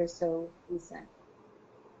because they're so recent.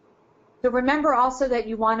 So remember also that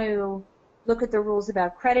you want to look at the rules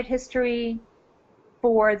about credit history.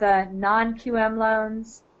 For the non-QM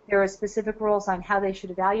loans, there are specific rules on how they should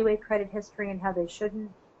evaluate credit history and how they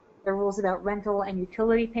shouldn't. There are rules about rental and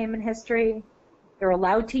utility payment history. They're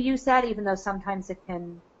allowed to use that, even though sometimes it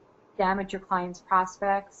can damage your client's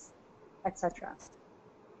prospects, etc.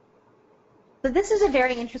 So this is a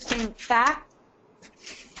very interesting fact,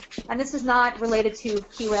 and this is not related to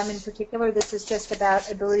QM in particular. This is just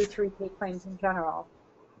about ability to repay claims in general.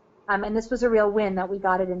 And this was a real win that we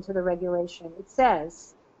got it into the regulation. It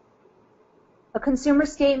says, a consumer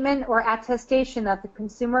statement or attestation that the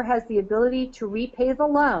consumer has the ability to repay the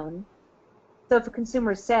loan. So if a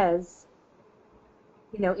consumer says,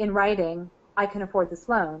 in writing, I can afford this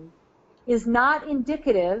loan, is not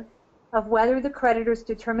indicative of whether the creditor's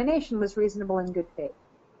determination was reasonable in good faith.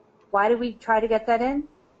 Why did we try to get that in?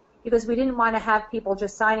 Because we didn't want to have people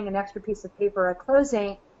just signing an extra piece of paper at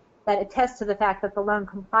closing that attests to the fact that the loan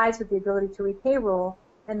complies with the ability to repay rule,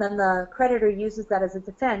 and then the creditor uses that as a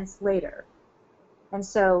defense later. And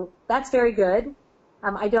so that's very good.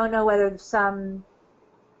 I don't know whether some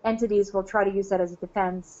entities will try to use that as a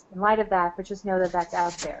defense in light of that, but just know that that's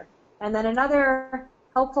out there. And then another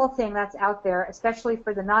helpful thing that's out there, especially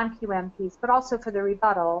for the non-QM piece, but also for the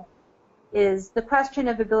rebuttal, is the question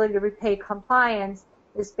of ability to repay compliance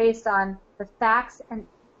is based on the facts and,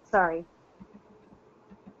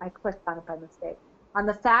 I clicked on it by mistake, on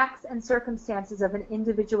the facts and circumstances of an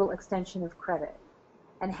individual extension of credit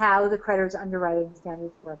and how the creditor's underwriting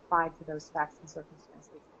standards were applied to those facts and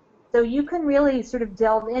circumstances. So you can really sort of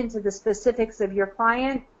delve into the specifics of your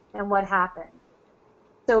client and what happened.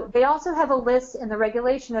 So they also have a list in the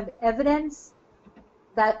regulation of evidence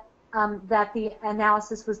that that the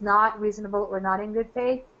analysis was not reasonable or not in good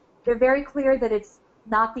faith. They're very clear that it's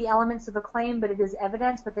not the elements of a claim, but it is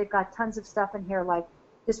evidence, but they've got tons of stuff in here like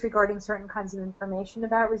disregarding certain kinds of information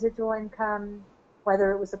about residual income,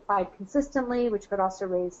 whether it was applied consistently, which could also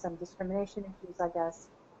raise some discrimination issues, I guess,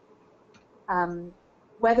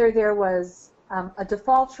 whether there was a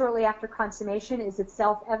default shortly after consummation is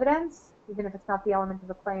itself evidence, even if it's not the element of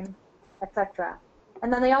a claim, etc.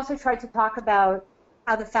 And then they also tried to talk about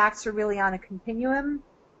how the facts are really on a continuum,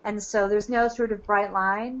 and so there's no sort of bright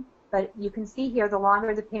line, but you can see here the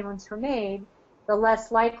longer the payments were made, the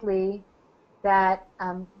less likely that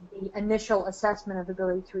the initial assessment of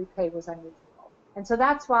ability to repay was unreasonable. And so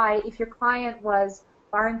that's why if your client was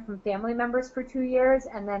borrowing from family members for 2 years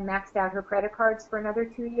and then maxed out her credit cards for another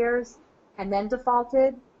 2 years and then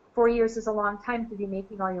defaulted, 4 years is a long time to be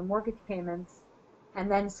making all your mortgage payments and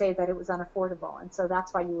then say that it was unaffordable. And so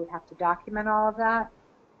that's why you would have to document all of that.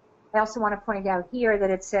 I also want to point out here that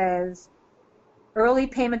it says early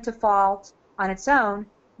payment default on its own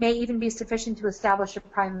may even be sufficient to establish a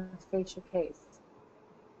prima facie case,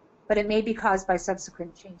 but it may be caused by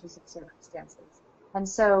subsequent changes of circumstances. And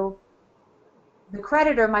so the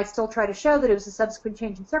creditor might still try to show that it was a subsequent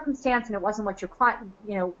change in circumstance and it wasn't what your client,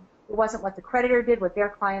 it wasn't what the creditor did, what their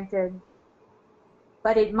client did,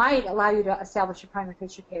 but it might allow you to establish a prima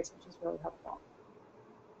facie case, which is really helpful.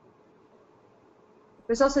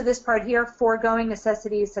 There's also this part here, foregoing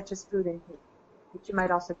necessities such as food and heat, which you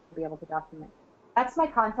might also be able to document. That's my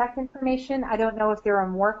contact information. I don't know if there are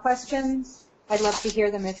more questions. I'd love to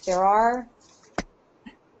hear them if there are.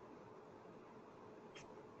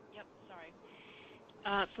 Yep, sorry.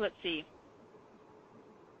 So let's see.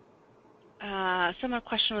 Similar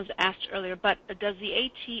question was asked earlier, but does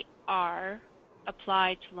the ATR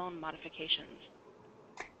apply to loan modifications?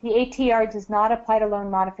 The ATR does not apply to loan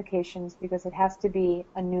modifications because it has to be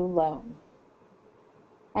a new loan.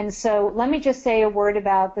 And so let me just say a word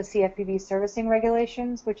about the CFPB servicing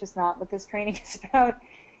regulations, which is not what this training is about,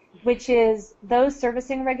 which is those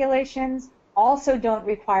servicing regulations also don't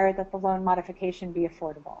require that the loan modification be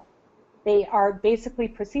affordable. They are basically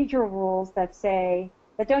procedural rules that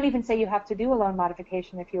don't even say you have to do a loan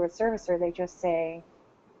modification if you're a servicer. They just say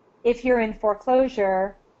if you're in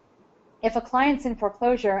foreclosure, if a client's in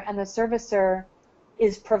foreclosure and the servicer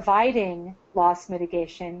is providing loss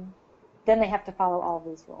mitigation, then they have to follow all of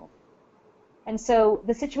these rules. And so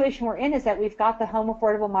the situation we're in is that we've got the Home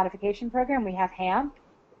Affordable Modification Program, we have HAMP,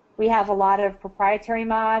 we have a lot of proprietary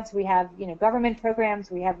mods, we have government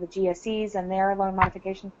programs, we have the GSEs and their loan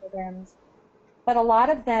modification programs, but a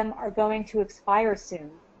lot of them are going to expire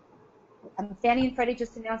soon. Fannie and Freddie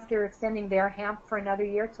just announced they're extending their HAMP for another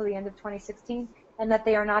year till the end of 2016, and that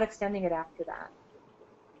they are not extending it after that.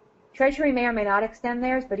 Treasury may or may not extend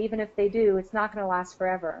theirs, but even if they do, it's not going to last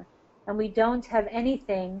forever. And we don't have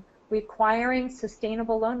anything requiring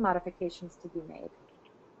sustainable loan modifications to be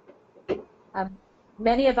made.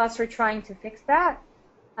 Many of us are trying to fix that,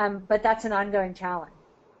 but that's an ongoing challenge.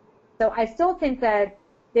 So I still think that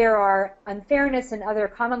there are unfairness and other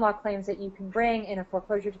common law claims that you can bring in a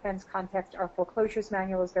foreclosure defense context. Our foreclosures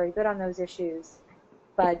manual is very good on those issues,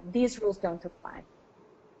 but these rules don't apply.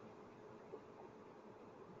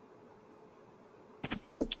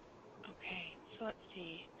 Okay, so let's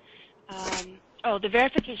see. The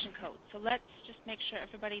verification code. So let's just make sure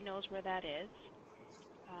everybody knows where that is.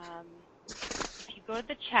 If you go to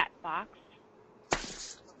the chat box, I'm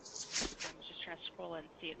just trying to scroll and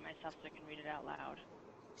see it myself so I can read it out loud.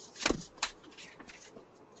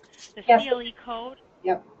 The CLE code.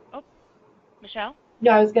 Yep. Oh, Michelle?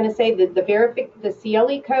 No, I was going to say that the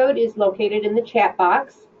CLE code is located in the chat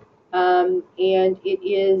box, and it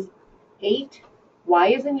is 8, Y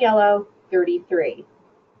is in yellow, 33.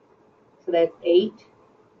 So that's 8,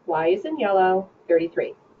 Y is in yellow,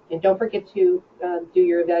 33. And don't forget to do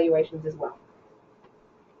your evaluations as well.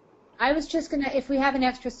 I was just going to, if we have an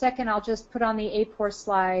extra second, I'll just put on the APOR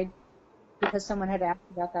slide because someone had asked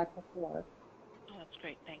about that before. Oh, that's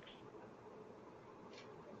great. Thanks.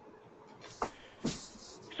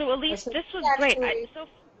 So Elise, this was great.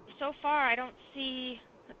 So far, I don't see,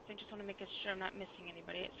 I just want to make sure I'm not missing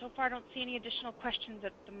anybody. So far, I don't see any additional questions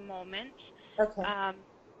at the moment. Okay.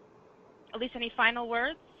 Elise, any final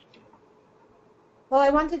words? Well, I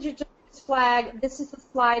wanted to just flag, this is the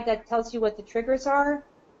slide that tells you what the triggers are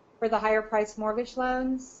for the higher price mortgage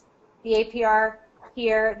loans. The APR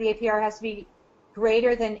here, the APR has to be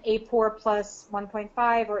greater than APOR plus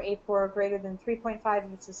 1.5 or APOR greater than 3.5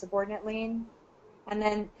 if it's a subordinate lien. And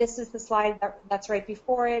then this is the slide that's right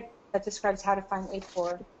before it that describes how to find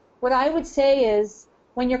APOR. What I would say is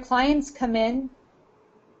when your clients come in,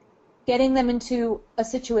 getting them into a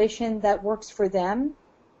situation that works for them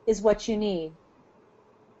is what you need.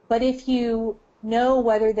 But if you know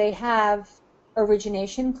whether they have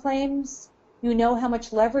origination claims, you know how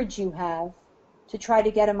much leverage you have to try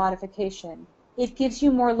to get a modification. It gives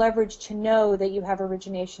you more leverage to know that you have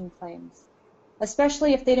origination claims,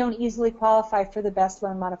 especially if they don't easily qualify for the best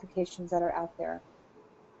loan modifications that are out there.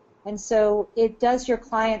 And so it does your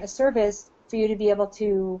client a service for you to be able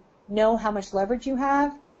to know how much leverage you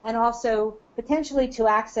have and also potentially to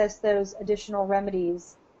access those additional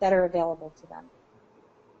remedies that are available to them.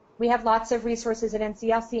 We have lots of resources at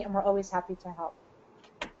NCLC, and we're always happy to help.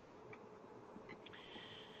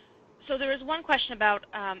 So there is one question about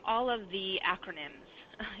all of the acronyms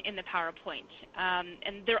in the PowerPoint,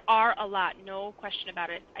 and there are a lot, no question about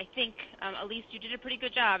it. I think, Elise, you did a pretty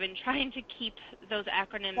good job in trying to keep those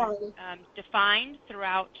acronyms defined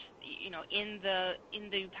throughout, in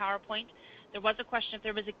the PowerPoint. There was a question if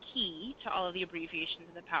there was a key to all of the abbreviations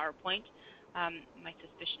in the PowerPoint. My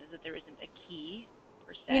suspicion is that there isn't a key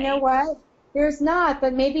per se. You know what? There's not,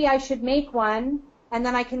 but maybe I should make one, and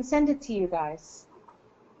then I can send it to you guys.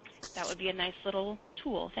 That would be a nice little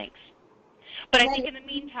tool. Thanks. But I think in the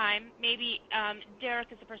meantime, maybe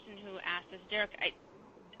Derek is the person who asked this. Derek,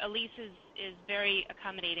 Elise is very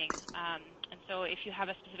accommodating, and so if you have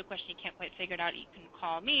a specific question you can't quite figure it out, you can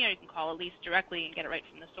call me or you can call Elise directly and get it right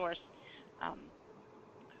from the source.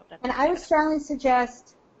 And I would strongly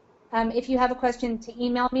suggest, if you have a question, to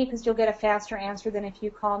email me because you'll get a faster answer than if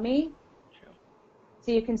you call me. True.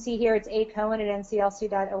 So you can see here it's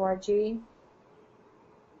acohen@nclc.org.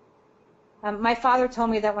 My father told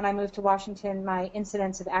me that when I moved to Washington, my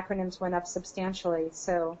incidence of acronyms went up substantially.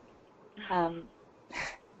 So I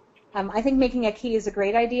think making a key is a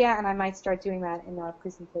great idea, and I might start doing that in our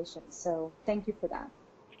presentation. So thank you for that.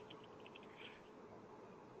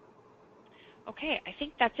 Okay, I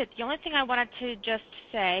think that's it. The only thing I wanted to just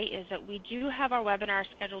say is that we do have our webinar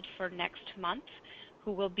scheduled for next month,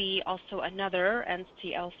 who will be also another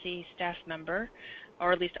NCLC staff member,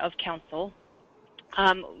 or at least of council.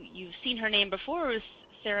 You've seen her name before. It was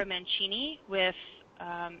Sarah Mancini with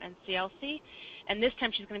NCLC, and this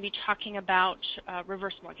time she's going to be talking about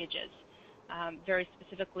reverse mortgages. Very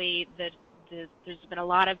specifically, there's been a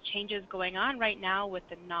lot of changes going on right now with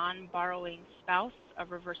the non-borrowing spouse of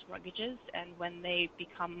reverse mortgages, and when they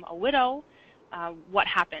become a widow, what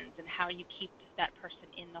happens and how you keep that person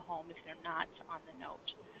in the home if they're not on the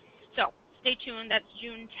note. So stay tuned. That's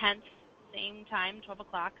June 10th, same time, 12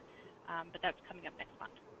 o'clock. But that's coming up next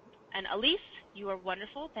month. And Elise, you are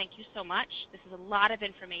wonderful. Thank you so much. This is a lot of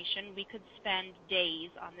information. We could spend days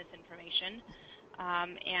on this information.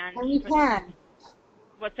 And we can.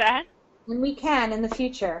 What's that? And we can in the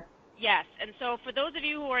future. Yes. And so for those of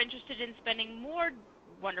you who are interested in spending more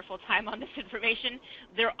wonderful time on this information,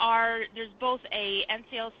 there's both a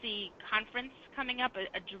NCLC conference coming up,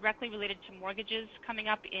 directly related to mortgages coming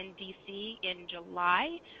up in D.C. in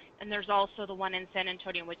July. And there's also the one in San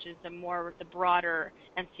Antonio, which is the broader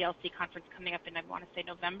NCLC conference coming up in, I want to say,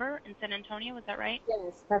 November in San Antonio. Is that right?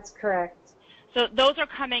 Yes, that's correct. So those are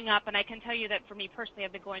coming up, and I can tell you that for me personally,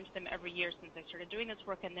 I've been going to them every year since I started doing this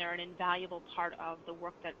work, and they're an invaluable part of the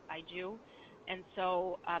work that I do. And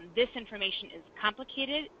so this information is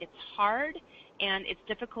complicated, it's hard, and it's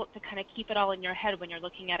difficult to kind of keep it all in your head when you're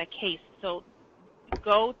looking at a case. So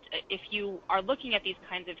if you are looking at these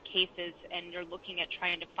kinds of cases and you're looking at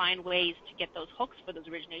trying to find ways to get those hooks for those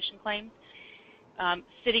origination claims,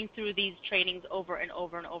 sitting through these trainings over and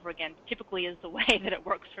over and over again typically is the way that it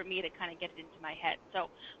works for me to kind of get it into my head. So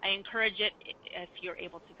I encourage it if you're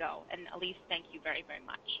able to go. And Elise, thank you very, very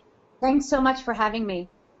much. Thanks so much for having me.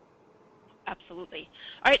 Absolutely.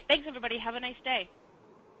 All right, thanks everybody. Have a nice day.